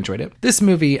 I kind of enjoyed it. This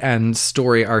movie and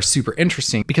story are super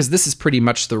interesting because this is pretty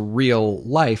much the real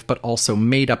life, but also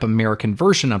made up American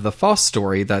version of the Faust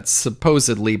story that's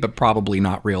supposedly, but probably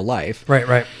not real life.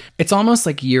 Right. It's almost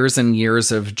like years and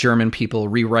years of German people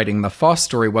rewriting the Faust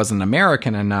story wasn't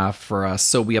American enough for us,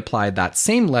 so we applied that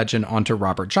same legend onto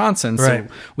Robert Johnson so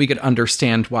we could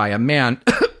understand why a man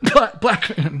black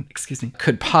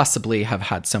could possibly have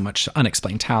had so much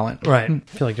unexplained talent. Right. I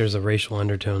feel like there's a racial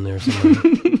undertone there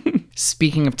somewhere.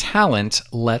 Speaking of talent,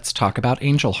 let's talk about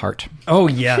Angel Heart. Oh,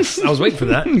 yes. I was waiting for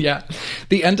that. Yeah.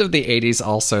 The end of the 80s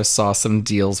also saw some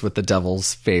deals with the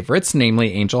devil's favorites,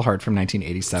 namely Angel Heart from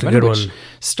 1987, which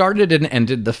started and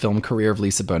ended the film career of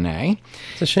Lisa Bonet.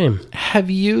 It's a shame. Have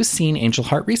you seen Angel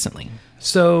Heart recently?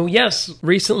 So, yes,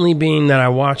 recently being that I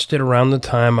watched it around the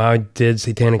time I did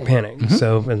Satanic Panic. Mm-hmm.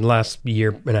 So, in the last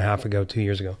year and a half ago, 2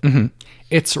 years ago. Mm-hmm.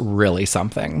 It's really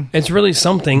something.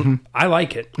 Mm-hmm. I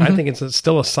like it. Mm-hmm. I think it's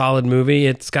still a solid movie.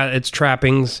 It's got its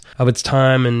trappings of its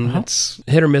time, and it's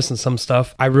hit or miss in some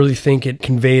stuff. I really think it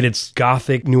conveyed its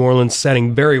gothic New Orleans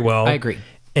setting very well. I agree.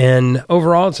 And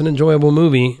overall, it's an enjoyable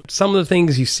movie. Some of the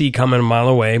things you see coming a mile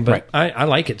away, but I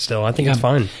like it still. I think it's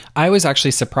fine. I was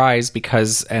actually surprised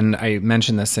because, and I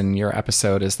mentioned this in your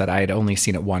episode, is that I had only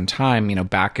seen it one time,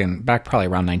 back probably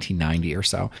around 1990 or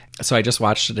so. So I just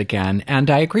watched it again, and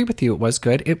I agree with you. It was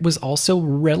good. It was also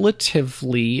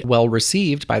relatively well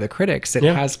received by the critics. It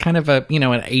has kind of a,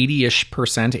 an 80-ish %,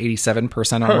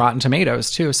 87% on Rotten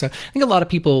Tomatoes too. So I think a lot of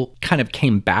people kind of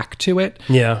came back to it.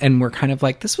 Yeah. And were kind of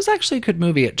like, this was actually a good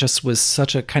movie. It just was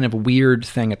such a kind of weird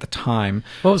thing at the time.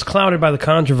 Well, it was clouded by the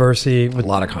controversy. A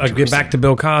lot of controversy. Get back to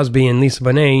Bill Cosby and Lisa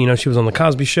Bonet. She was on the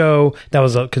Cosby Show. That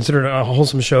was considered a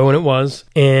wholesome show, and it was.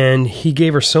 And he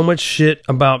gave her so much shit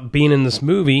about being in this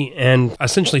movie and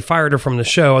essentially fired her from the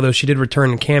show, although she did return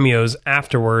in cameos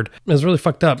afterward. It was really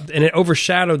fucked up. And it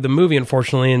overshadowed the movie,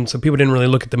 unfortunately, and so people didn't really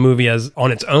look at the movie as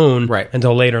on its own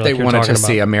until later. They wanted to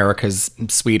see America's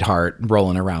sweetheart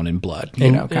rolling around in blood,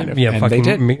 kind of. Yeah, and fucking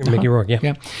they did. Mickey Rourke,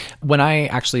 yeah. When I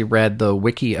actually read the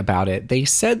wiki about it, they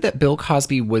said that Bill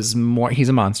Cosby was more, he's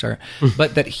a monster,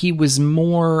 but that he was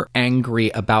more angry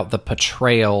about the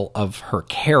portrayal of her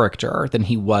character than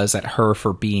he was at her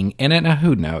for being in it. Now,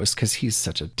 who knows? Because he's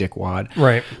such a dickwad.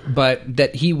 Right. But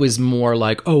that he was more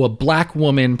like, a black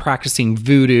woman practicing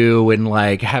voodoo and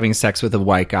like having sex with a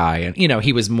white guy. And,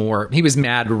 he was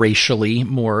mad racially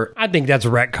more. I think that's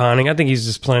retconning. I think he's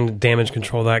just planning to damage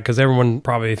control that because everyone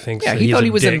probably thinks that he thought he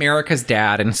was dick. America's dad,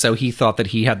 and so he thought that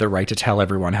he had the right to tell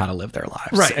everyone how to live their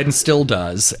lives. Right. And still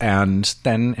does. And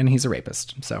he's a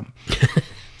rapist. So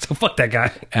so fuck that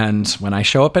guy. And when I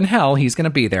show up in hell, he's going to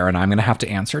be there and I'm going to have to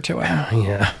answer to it.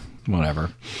 Yeah.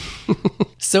 Whatever.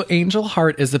 So Angel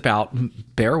Heart is about,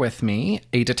 bear with me,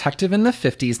 a detective in the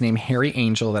 50s named Harry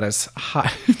Angel that is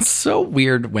It's so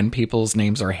weird when people's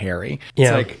names are Harry.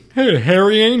 Yeah. It's like, hey,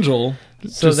 Harry Angel.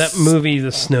 So that movie,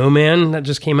 The Snowman, that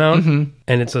just came out, and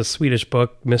it's a Swedish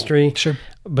book mystery. Sure.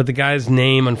 But the guy's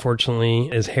name, unfortunately,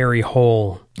 is Harry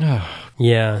Hole.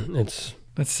 Yeah, it's...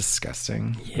 That's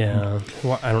disgusting. Yeah.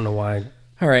 Well, I don't know why.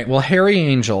 All right. Well, Harry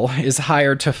Angel is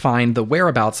hired to find the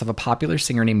whereabouts of a popular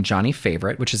singer named Johnny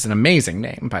Favorite, which is an amazing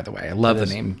name, by the way. I love the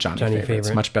name Johnny Favorite.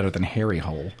 It's much better than Harry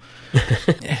Hole.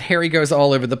 Harry goes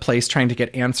all over the place trying to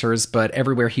get answers, but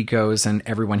everywhere he goes and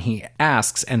everyone he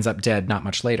asks ends up dead not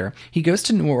much later. He goes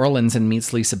to New Orleans and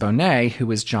meets Lisa Bonet, who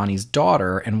is Johnny's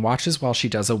daughter, and watches while she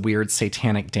does a weird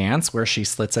satanic dance where she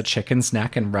slits a chicken's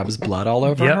neck and rubs blood all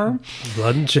over her.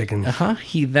 Blood and chicken.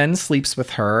 He then sleeps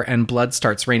with her, and blood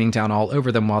starts raining down all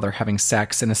over them while they're having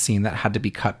sex in a scene that had to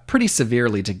be cut pretty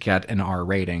severely to get an R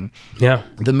rating. Yeah.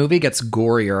 The movie gets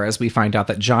gorier as we find out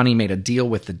that Johnny made a deal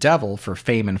with the devil for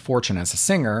fame and fortune as a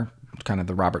singer, kind of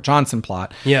the Robert Johnson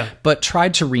plot, but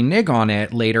tried to renege on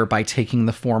it later by taking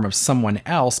the form of someone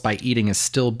else by eating his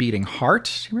still beating heart.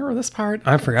 Do you remember this part?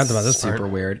 I forgot about this part. Super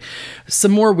weird.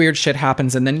 Some more weird shit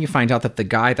happens, and then you find out that the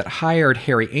guy that hired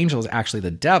Harry Angel is actually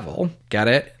the devil. Get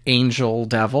it? Angel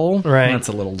devil. Right. That's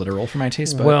a little literal for my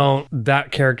taste, but... Well,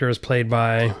 that character is played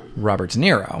by... Robert De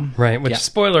Niro. Right, which,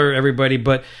 spoiler, everybody,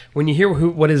 but when you hear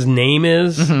what his name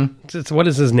is, what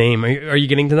is his name? Are you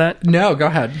getting to that? No, go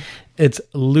ahead. It's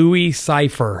Louis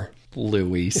Cypher.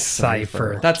 Louis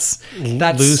Cypher. That's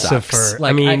Lucifer. Sucks.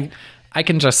 Like, I mean, I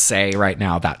can just say right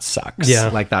now that sucks. Yeah.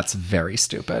 Like, that's very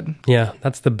stupid. Yeah,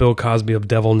 that's the Bill Cosby of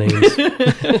devil names.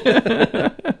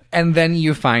 And then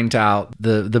you find out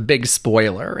the big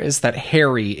spoiler is that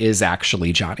Harry is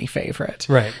actually Johnny Favorite.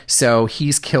 Right. So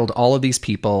he's killed all of these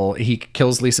people. He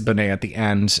kills Lisa Bonet at the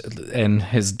end and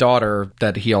his daughter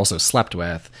that he also slept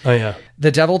with. Oh, yeah.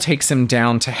 The devil takes him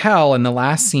down to hell, and the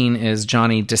last scene is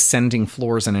Johnny descending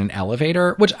floors in an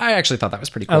elevator, which I actually thought that was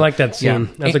pretty cool. I like that scene.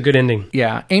 Yeah. That's a good ending.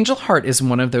 Yeah. Angel Heart is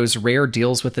one of those rare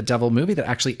deals with the devil movie that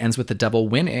actually ends with the devil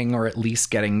winning, or at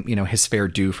least getting, his fair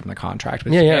due from the contract.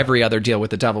 But every other deal with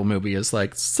the devil movie is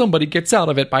like, somebody gets out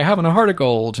of it by having a heart of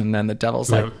gold, and then the devil's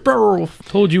like, Brr.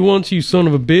 Told you once, you son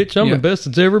of a bitch, I'm the best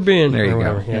it's ever been. There you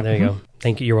go. Yeah, there you go.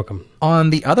 Thank you. You're welcome.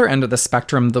 On the other end of the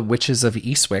spectrum, The Witches of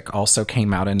Eastwick also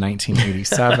came out in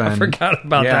 1987. I forgot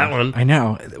about that one. I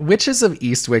know. Witches of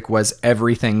Eastwick was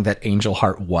everything that Angel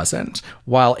Heart wasn't.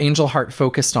 While Angel Heart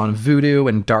focused on voodoo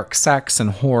and dark sex and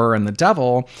horror and the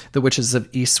devil, The Witches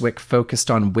of Eastwick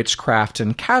focused on witchcraft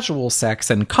and casual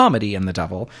sex and comedy and the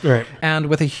devil. Right. And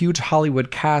with a huge Hollywood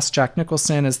cast, Jack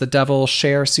Nicholson as the devil,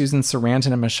 Cher, Susan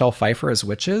Sarandon, and Michelle Pfeiffer as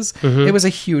witches, it was a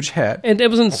huge hit. And it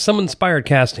was some inspired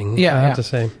casting, I have to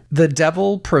say. The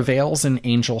devil prevails in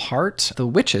Angel Heart. The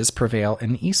witches prevail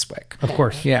in Eastwick. Of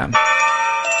course. Yeah.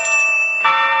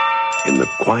 In the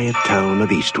quiet town of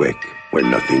Eastwick, where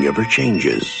nothing ever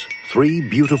changes, 3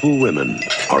 beautiful women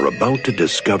are about to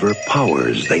discover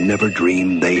powers they never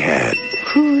dreamed they had.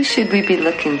 Who should we be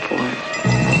looking for?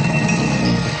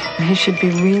 He should be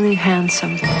really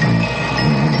handsome.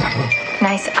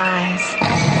 Nice eyes.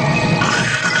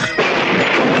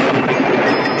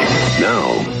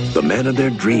 Now, the man of their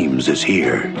dreams is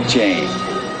here. Jane,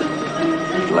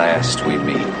 at last we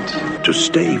meet. To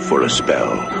stay for a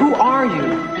spell. Who are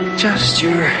you? Just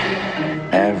your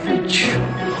average,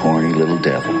 horny little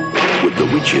devil. With the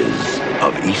Witches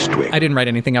of Eastwick. I didn't write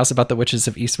anything else about The Witches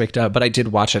of Eastwick, but I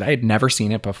did watch it. I had never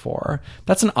seen it before.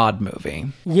 That's an odd movie.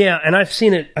 Yeah, and I've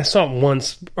seen it. I saw it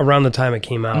once around the time it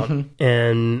came out,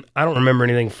 and I don't remember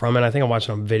anything from it. I think I watched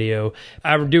it on video.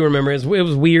 I do remember it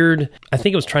was weird. I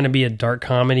think it was trying to be a dark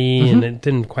comedy, and it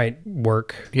didn't quite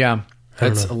work. Yeah.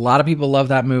 A lot of people love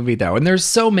that movie, though. And there's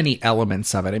so many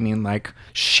elements of it. I mean, like,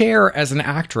 Cher as an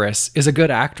actress is a good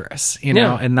actress,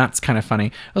 and that's kind of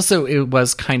funny. Also, it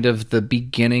was kind of the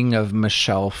beginning of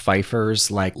Michelle Pfeiffer's,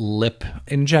 like, lip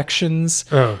injections.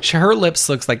 Oh. Her lips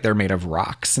looks like they're made of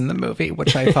rocks in the movie,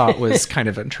 which I thought was kind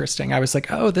of interesting. I was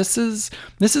like, oh, this is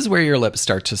where your lips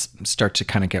start to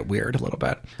kind of get weird a little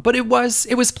bit. But it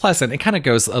was pleasant. It kind of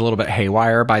goes a little bit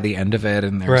haywire by the end of it,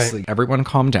 and there's like, everyone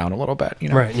calmed down a little bit,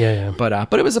 Right, yeah.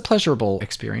 But it was a pleasurable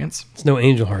experience. It's no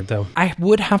Angel Heart, though. I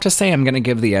would have to say I'm going to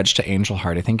give the edge to Angel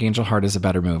Heart. I think Angel Heart is a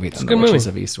better movie than The Witches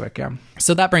of Eastwick. Yeah.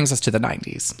 So that brings us to the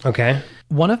 90s. Okay.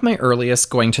 One of my earliest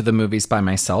going to the movies by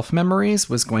myself memories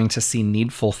was going to see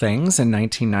Needful Things in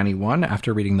 1991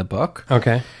 after reading the book.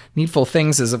 Okay. Needful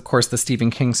Things is, of course, the Stephen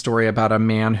King story about a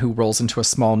man who rolls into a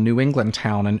small New England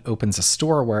town and opens a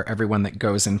store where everyone that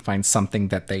goes in finds something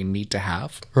that they need to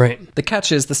have. Right. The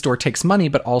catch is the store takes money,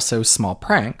 but also small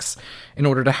pranks. in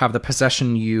order to have the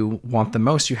possession you want the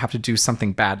most, you have to do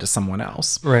something bad to someone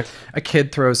else. Right. A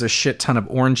kid throws a shit ton of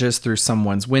oranges through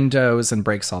someone's windows and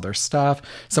breaks all their stuff.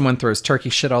 Someone throws turkey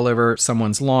shit all over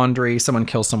someone's laundry. Someone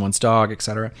kills someone's dog,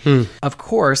 etc. Of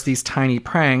course, these tiny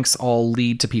pranks all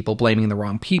lead to people blaming the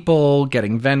wrong people,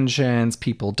 getting vengeance,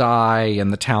 people die,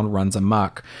 and the town runs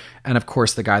amok. And of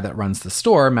course, the guy that runs the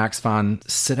store, Max von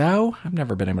Sydow, I've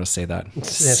never been able to say that.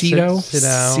 Sydow?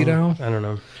 I don't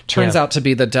know. Turns out to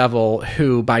be the devil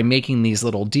who, by making these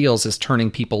little deals, is turning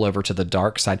people over to the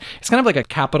dark side. It's kind of like a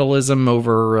capitalism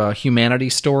over humanity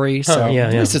story. So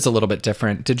at least it's a little bit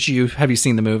different. Have you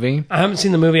seen the movie? I haven't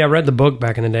seen the movie. I read the book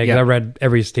back in the day because I read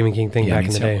every Stephen King thing back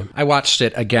in the day. I watched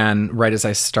it again right as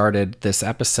I started this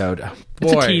episode.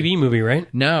 It's a TV movie, right?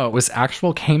 No, it was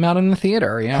came out in the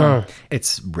theater. Yeah. Huh.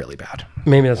 It's really bad.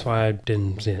 Maybe that's why I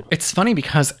didn't see it. It's funny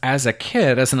because as an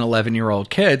 11-year-old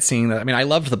kid, seeing that, I mean, I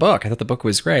loved the book. I thought the book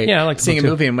was great. Yeah, I liked seeing a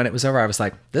movie, and when it was over, I was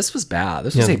like, this was bad.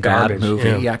 This was a bad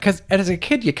movie. Yeah, because as a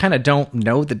kid, you kind of don't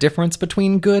know the difference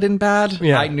between good and bad.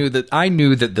 Yeah. I knew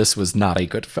that this was not a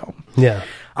good film. Yeah.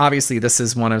 Obviously, this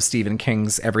is one of Stephen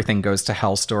King's Everything Goes to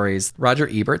Hell stories. Roger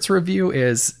Ebert's review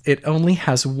is, it only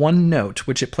has one note,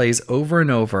 which it plays over and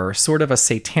over, sort of a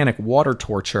satanic water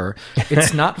torture.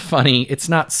 It's not funny, it's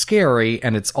not scary,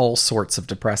 and it's all sorts of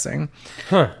depressing.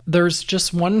 Huh. There's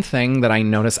just one thing that I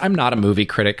noticed. I'm not a movie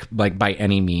critic, like, by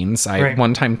any means. I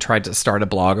one time tried to start a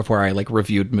blog of where I, like,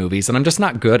 reviewed movies, and I'm just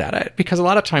not good at it, because a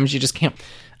lot of times you just can't...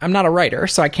 I'm not a writer,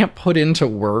 so I can't put into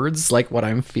words like what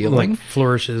I'm feeling. Like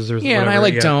flourishes or whatever. And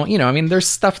I don't, I mean, there's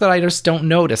stuff that I just don't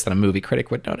notice that a movie critic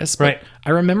would notice. But right.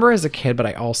 I remember as a kid, but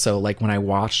I also, like, when I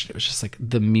watched it, was just like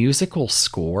the musical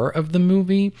score of the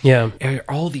movie. Yeah.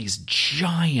 All these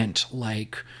giant,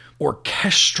 like,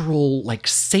 orchestral, like,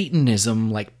 Satanism,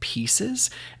 like,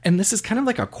 pieces. And this is kind of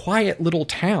like a quiet little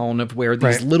town of where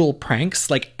these little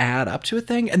pranks, like, add up to a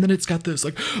thing. And then it's got this,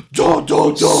 like,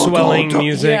 swelling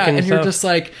music and stuff. You're just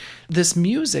like, this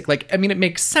music, like, I mean, it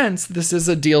makes sense. This is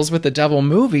a deals with the devil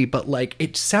movie, but, like,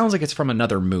 it sounds like it's from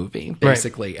another movie,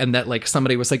 basically. Right. And that, like,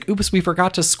 somebody was like, oops, we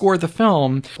forgot to score the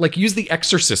film. Like, use the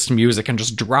Exorcist music and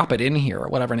just drop it in here or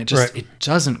whatever. And it just, it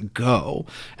doesn't go.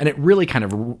 And it really kind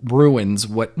of ruins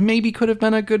what maybe could have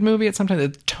been a good movie at some time. The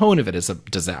tone of it is a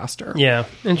disaster. Yeah.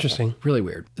 Interesting. Really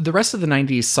weird. The rest of the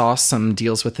 90s saw some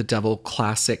deals with the devil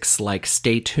classics like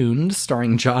Stay Tuned,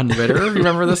 starring John Ritter.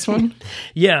 Remember this one?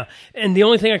 Yeah. And the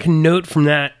only thing I can note from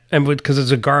that, and because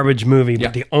it's a garbage movie,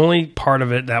 but the only part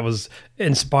of it that was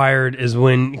inspired is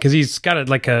when, because he's got a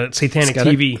satanic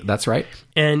TV. That's right.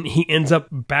 And he ends up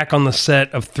back on the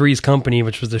set of Three's Company,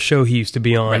 which was the show he used to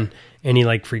be on. Right. And he,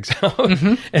 like, freaks out.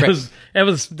 Mm-hmm.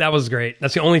 That was great.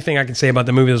 That's the only thing I can say about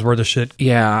the movie that's worth a shit.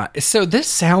 Yeah. So this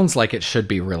sounds like it should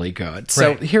be really good.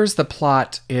 So here's the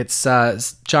plot. It's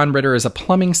John Ritter is a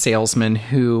plumbing salesman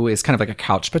who is kind of like a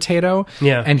couch potato.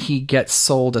 Yeah. And he gets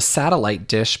sold a satellite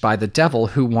dish by the devil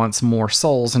who wants more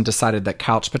souls and decided that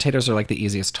couch potatoes are, like, the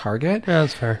easiest target. Yeah,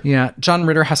 that's fair. Yeah. John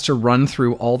Ritter has to run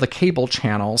through all the cable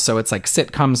channels. So it's like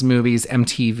sitcoms, movies,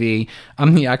 MTV.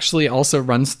 He actually also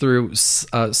runs through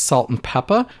Salt and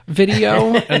Peppa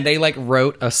video, and they, like,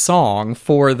 wrote a song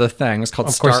for the thing. It was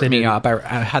called Start Me Up. I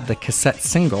had the cassette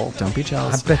single. Don't be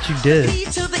jealous. I bet you did.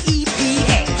 To the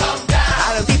EPA.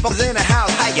 How the people's in the house,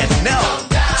 how you know?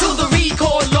 To the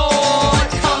record lord,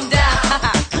 come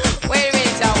down. Wait a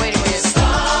minute, y'all, wait a minute.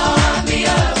 Start me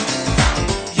up.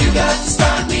 You got to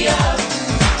start me up.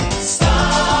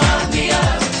 Start me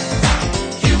up.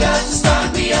 You got to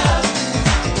start me up.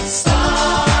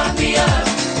 Start me up.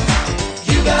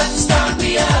 You got to start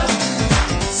me up.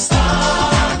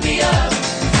 Start me up.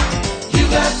 You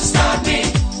got to start me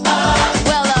up.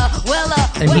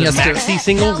 And he has maxi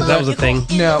single? Because that was a thing.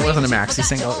 No, it wasn't a maxi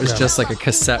single. It was just like a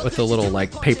cassette with a little,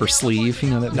 like, paper sleeve,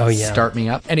 that Start Me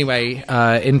Up. Anyway,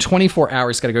 in 24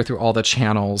 hours, got to go through all the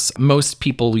channels. Most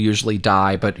people usually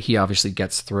die, but he obviously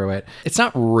gets through it. It's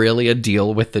not really a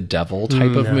deal with the devil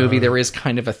type of movie. There is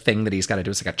kind of a thing that he's got to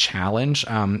do. It's like a challenge.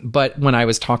 But when I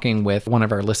was talking with one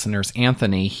of our listeners,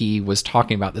 Anthony, he was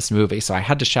talking about this movie. So I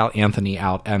had to shout Anthony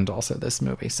out and also this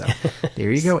movie. So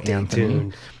there you go, Anthony.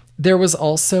 Tuned. There was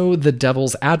also The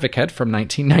Devil's Advocate from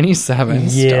 1997,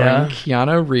 starring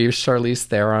Keanu Reeves, Charlize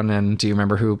Theron, and do you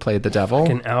remember who played the devil?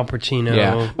 Fucking Al Pacino.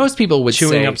 Yeah. Most people would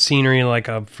chewing up scenery like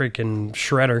a freaking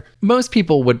shredder. Most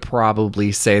people would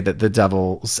probably say that The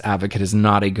Devil's Advocate is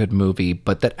not a good movie,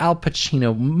 but that Al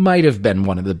Pacino might have been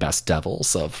one of the best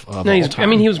devils of all time. I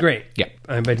mean, he was great. Yeah.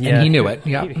 But yeah, and he knew it.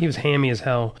 Yeah, he was hammy as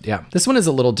hell. Yeah, this one is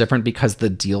a little different because the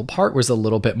deal part was a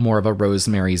little bit more of a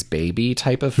Rosemary's Baby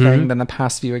type of thing than the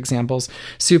past few examples.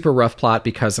 Super rough plot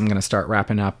because I'm going to start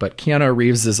wrapping up. But Keanu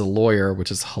Reeves is a lawyer,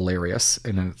 which is hilarious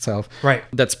in itself. Right.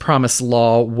 That's promised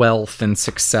law, wealth, and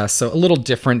success. So a little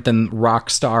different than rock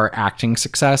star acting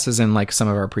success, as in like some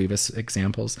of our previous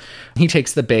examples. He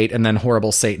takes the bait, and then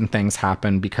horrible Satan things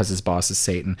happen because his boss is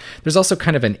Satan. There's also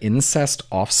kind of an incest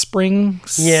offspring,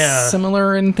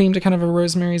 similar in theme to kind of a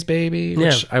Rosemary's Baby,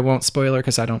 which I won't spoiler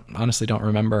because I honestly don't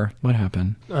remember what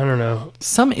happened. I don't know.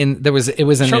 It was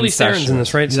an Charlize Theron's in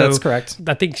this, right? So that's correct.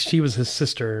 I think she was his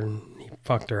sister and he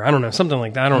fucked her. I don't know, something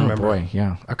like that. I don't remember. Boy,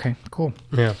 yeah. Okay, cool.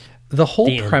 Yeah. The whole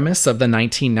premise of the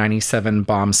 1997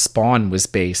 bomb Spawn was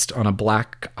based on a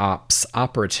black ops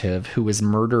operative who was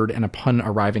murdered and upon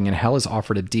arriving in hell is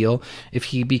offered a deal. If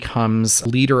he becomes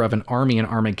leader of an army in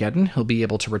Armageddon, he'll be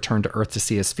able to return to Earth to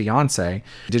see his fiancée.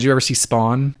 Did you ever see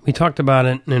Spawn? We talked about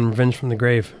it in Revenge from the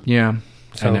Grave. Yeah.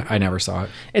 So, I never saw it.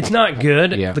 It's not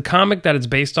good. Yeah. The comic that it's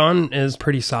based on is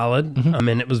pretty solid. I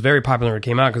mean, it was very popular when it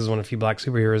came out because it was one of the few black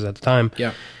superheroes at the time.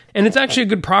 Yeah. And it's actually a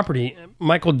good property.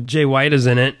 Michael J. White is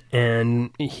in it,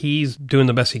 and he's doing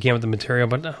the best he can with the material,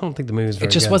 but I don't think the movie's very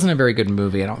good. It just wasn't a very good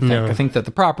movie, I don't think. No. I think that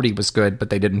the property was good, but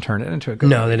they didn't turn it into a good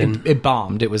movie. No, they didn't. It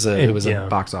bombed. It was a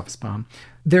box office bomb.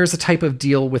 There's a type of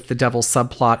deal with the devil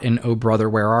subplot in Oh Brother,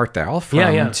 Where Art Thou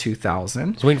from 2000.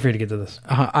 I was waiting for you to get to this.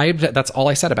 That's all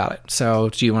I said about it. So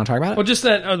do you want to talk about it? Well, just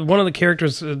that one of the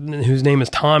characters whose name is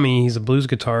Tommy, he's a blues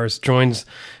guitarist, joins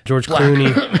George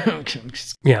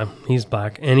Clooney. Yeah, he's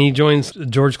black. And he joins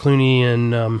George Clooney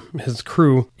and his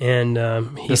crew. And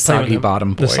he's the Soggy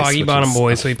Bottom Boys. The Soggy Bottom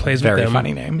Boys. So he plays with them. Very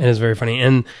funny name. And it's very funny.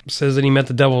 And says that he met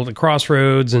the devil at the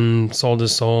crossroads and sold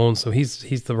his soul. And so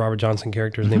he's the Robert Johnson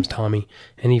character. His name's Tommy.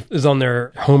 And he is on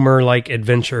their Homer-like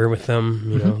adventure with them,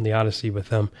 you know, the Odyssey with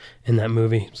them in that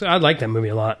movie. So I like that movie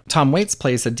a lot. Tom Waits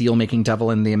plays a deal-making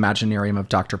devil in the Imaginarium of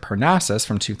Dr. Parnassus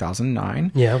from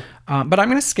 2009. Yeah. But I'm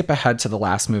going to skip ahead to the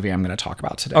last movie I'm going to talk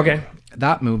about today. Okay.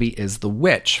 That movie is The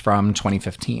Witch from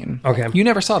 2015. Okay. You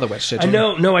never saw The Witch, did you?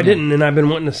 No, I didn't, and I've been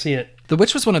wanting to see it. The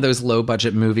Witch was one of those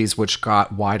low-budget movies which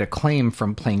got wide acclaim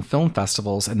from playing film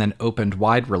festivals and then opened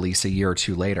wide release a year or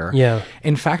two later. Yeah.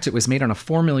 In fact, it was made on a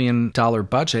 $4 million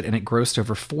budget, and it grossed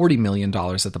over $40 million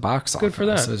at the box office. Good for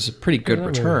that. So it's a pretty good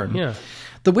return. Yeah.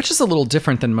 The Witch is a little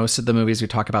different than most of the movies we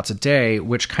talk about today,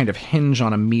 which kind of hinge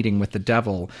on a meeting with the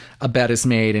devil. A bet is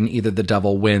made and either the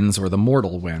devil wins or the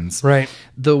mortal wins. Right.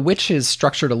 The Witch is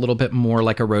structured a little bit more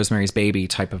like a Rosemary's Baby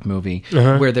type of movie,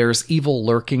 where there's evil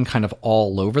lurking kind of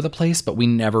all over the place, but we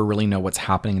never really know what's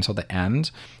happening until the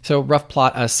end. So rough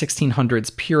plot, a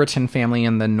 1600s Puritan family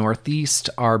in the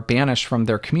Northeast are banished from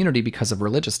their community because of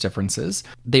religious differences.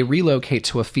 They relocate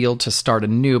to a field to start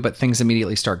anew, but things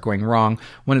immediately start going wrong.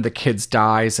 One of the kids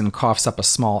dies and coughs up a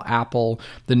small apple.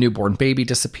 The newborn baby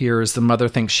disappears. The mother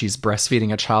thinks she's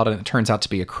breastfeeding a child, and it turns out to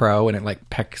be a crow, and it like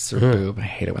pecks her boob. I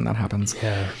hate it when that happens.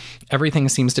 Yeah. Everything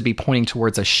seems to be pointing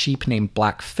towards a sheep named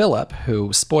Black Phillip,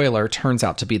 who, spoiler, turns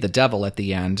out to be the devil at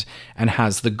the end and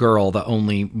has the girl, the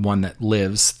only one that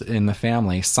lives in the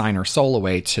family, sign her soul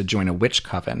away to join a witch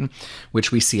coven,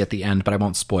 which we see at the end, but I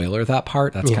won't spoiler that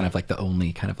part. That's kind of like the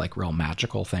only kind of like real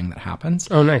magical thing that happens.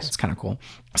 Oh, nice. It's kind of cool.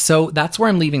 So that's where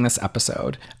I'm leaving this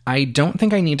episode. I don't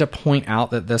think I need to point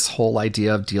out that this whole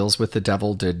idea of deals with the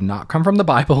devil did not come from the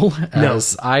Bible,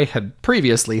 as I had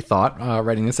previously thought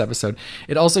writing this episode.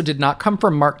 It also did not come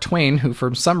from Mark Twain, who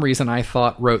for some reason I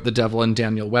thought wrote The Devil and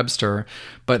Daniel Webster,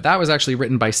 but that was actually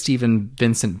written by Stephen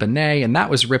Vincent Benet, and that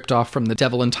was ripped off from The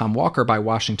Devil and Tom Walker by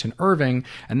Washington Irving,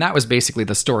 and that was basically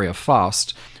the story of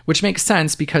Faust, which makes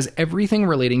sense because everything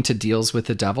relating to deals with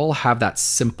the devil have that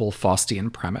simple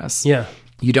Faustian premise. Yeah.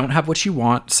 You don't have what you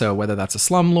want, so whether that's a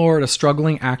slumlord, a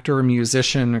struggling actor, a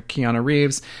musician, or Keanu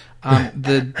Reeves,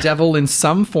 the devil in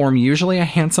some form, usually a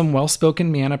handsome,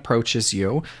 well-spoken man, approaches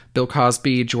you, Bill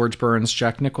Cosby, George Burns,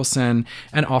 Jack Nicholson,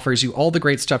 and offers you all the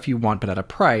great stuff you want, but at a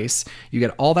price. You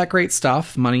get all that great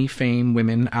stuff, money, fame,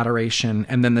 women, adoration,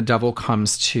 and then the devil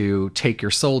comes to take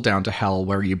your soul down to hell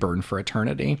where you burn for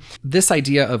eternity. This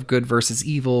idea of good versus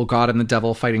evil, God and the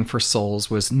devil fighting for souls,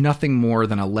 was nothing more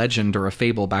than a legend or a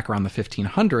fable back around the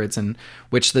 1500s, in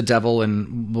which the devil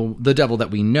and the devil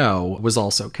that we know was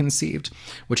also conceived,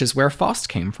 which is where Faust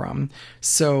came from.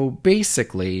 So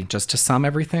basically, just to sum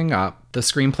everything up, the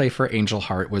screenplay for Angel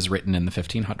Heart was written in the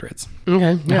 1500s.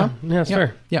 Okay, yeah, that's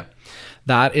fair. Yeah.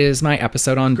 that is my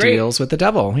episode on Great. Deals with the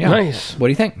Devil. Yeah. Nice. What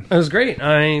do you think? That was great.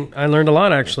 I learned a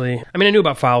lot, actually. I mean, I knew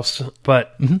about Faust,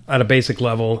 but at a basic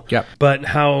level. Yep. But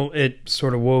how it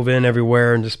sort of wove in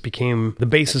everywhere and just became the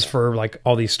basis for like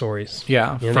all these stories.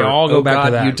 Yeah. You know, they all go back God,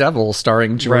 to that. You Devil,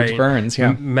 starring George Right. Burns.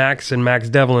 Yeah. Max and Max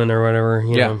Devlin or whatever.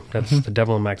 You Yeah. know, that's the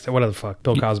Devil and Max. Whatever the fuck.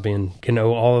 Bill Cosby and you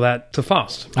know all of that to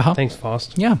Faust. Thanks,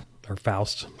 Faust. Yeah. Or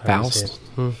Faust. How do you say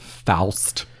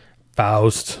Faust. it?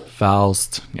 Faust.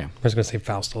 Faust. Yeah. I was going to say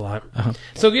Faust a lot.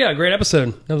 So, yeah, great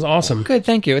episode. That was awesome. Good,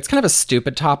 thank you. It's kind of a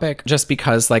stupid topic just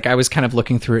because, like, I was kind of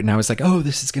looking through it and I was like, oh,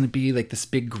 this is going to be, like, this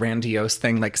big grandiose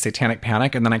thing, like Satanic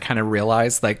Panic. And then I kind of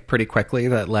realized, like, pretty quickly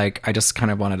that, like, I just kind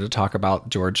of wanted to talk about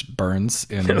George Burns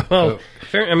in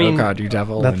fair, I mean, Oh God, You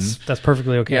Devil. That's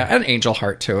perfectly okay. Yeah, and Angel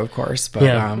Heart, too, of course. But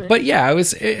Yeah.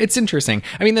 it's interesting.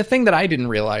 I mean, the thing that I didn't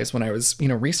realize when I was,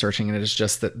 researching it is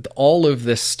just that all of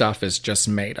this stuff is just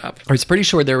made up. I was pretty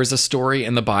sure there was a story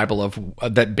in the Bible of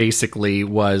that basically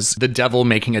was the devil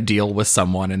making a deal with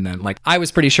someone, and then like I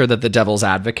was pretty sure that the Devil's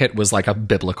Advocate was like a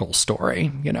biblical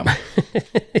story,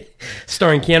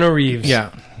 starring Keanu Reeves. Yeah.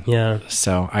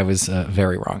 So I was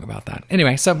very wrong about that.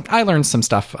 Anyway, so I learned some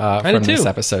stuff from did too. this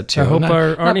episode too. I hope not, our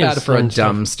not audience bad for a learned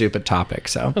dumb, stuff. stupid topic.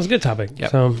 So That was a good topic.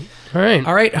 Yep. So, all right.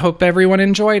 All right. Hope everyone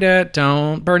enjoyed it.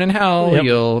 Don't burn in hell.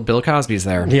 Yep. Bill Cosby's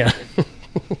there. Yeah.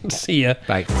 See ya.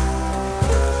 Bye.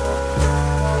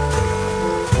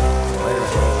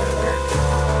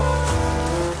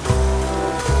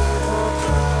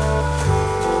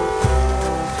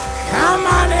 Come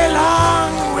on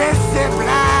along with the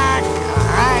Black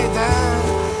Rider.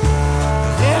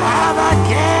 We'll have a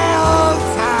gay old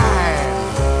time.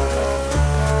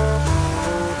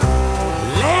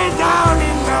 Lay down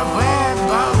in the web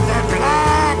of the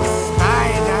black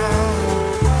spider.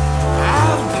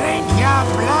 I'll drink your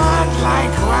blood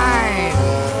like wine.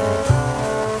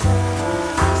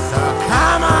 So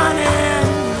come on in.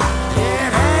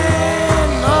 It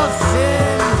ain't no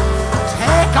sin.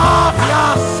 Take off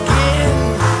your skin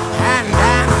and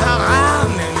dance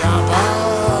around in your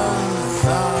bones.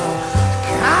 So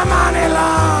come on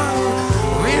along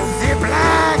with the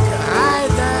Black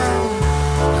Rider.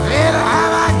 We'll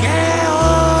have a gay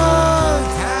old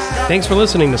time. Thanks for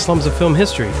listening to Slums of Film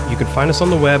History. You can find us on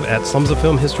the web at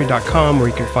slumsoffilmhistory.com, where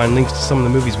you can find links to some of the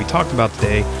movies we talked about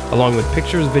today, along with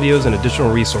pictures, videos, and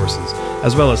additional resources,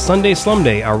 as well as Sunday Slum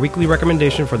Day, our weekly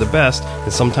recommendation for the best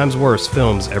and sometimes worst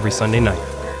films every Sunday night.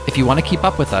 If you want to keep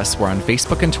up with us, we're on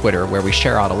Facebook and Twitter, where we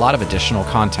share out a lot of additional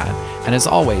content. And as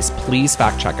always, please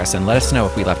fact check us and let us know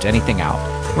if we left anything out.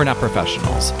 We're not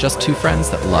professionals, just two friends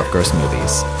that love gross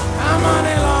movies. Come on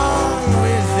along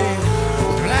with the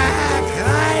Black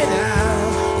Rider.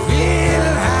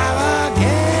 We'll have a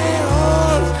gay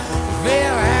old.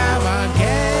 We'll have a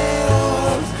gay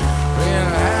old. We'll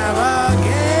have a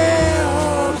gay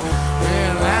old.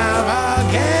 We'll have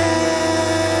a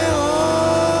gay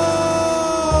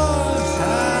old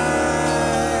time.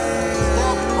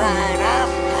 Step right up,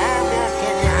 have your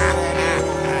tickets.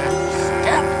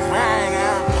 Step right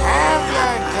up, have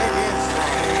your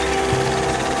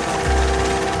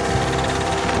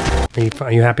tickets.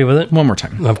 Are you happy with it? One more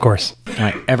time. Of course. All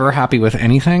right. Ever happy with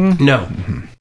anything? No.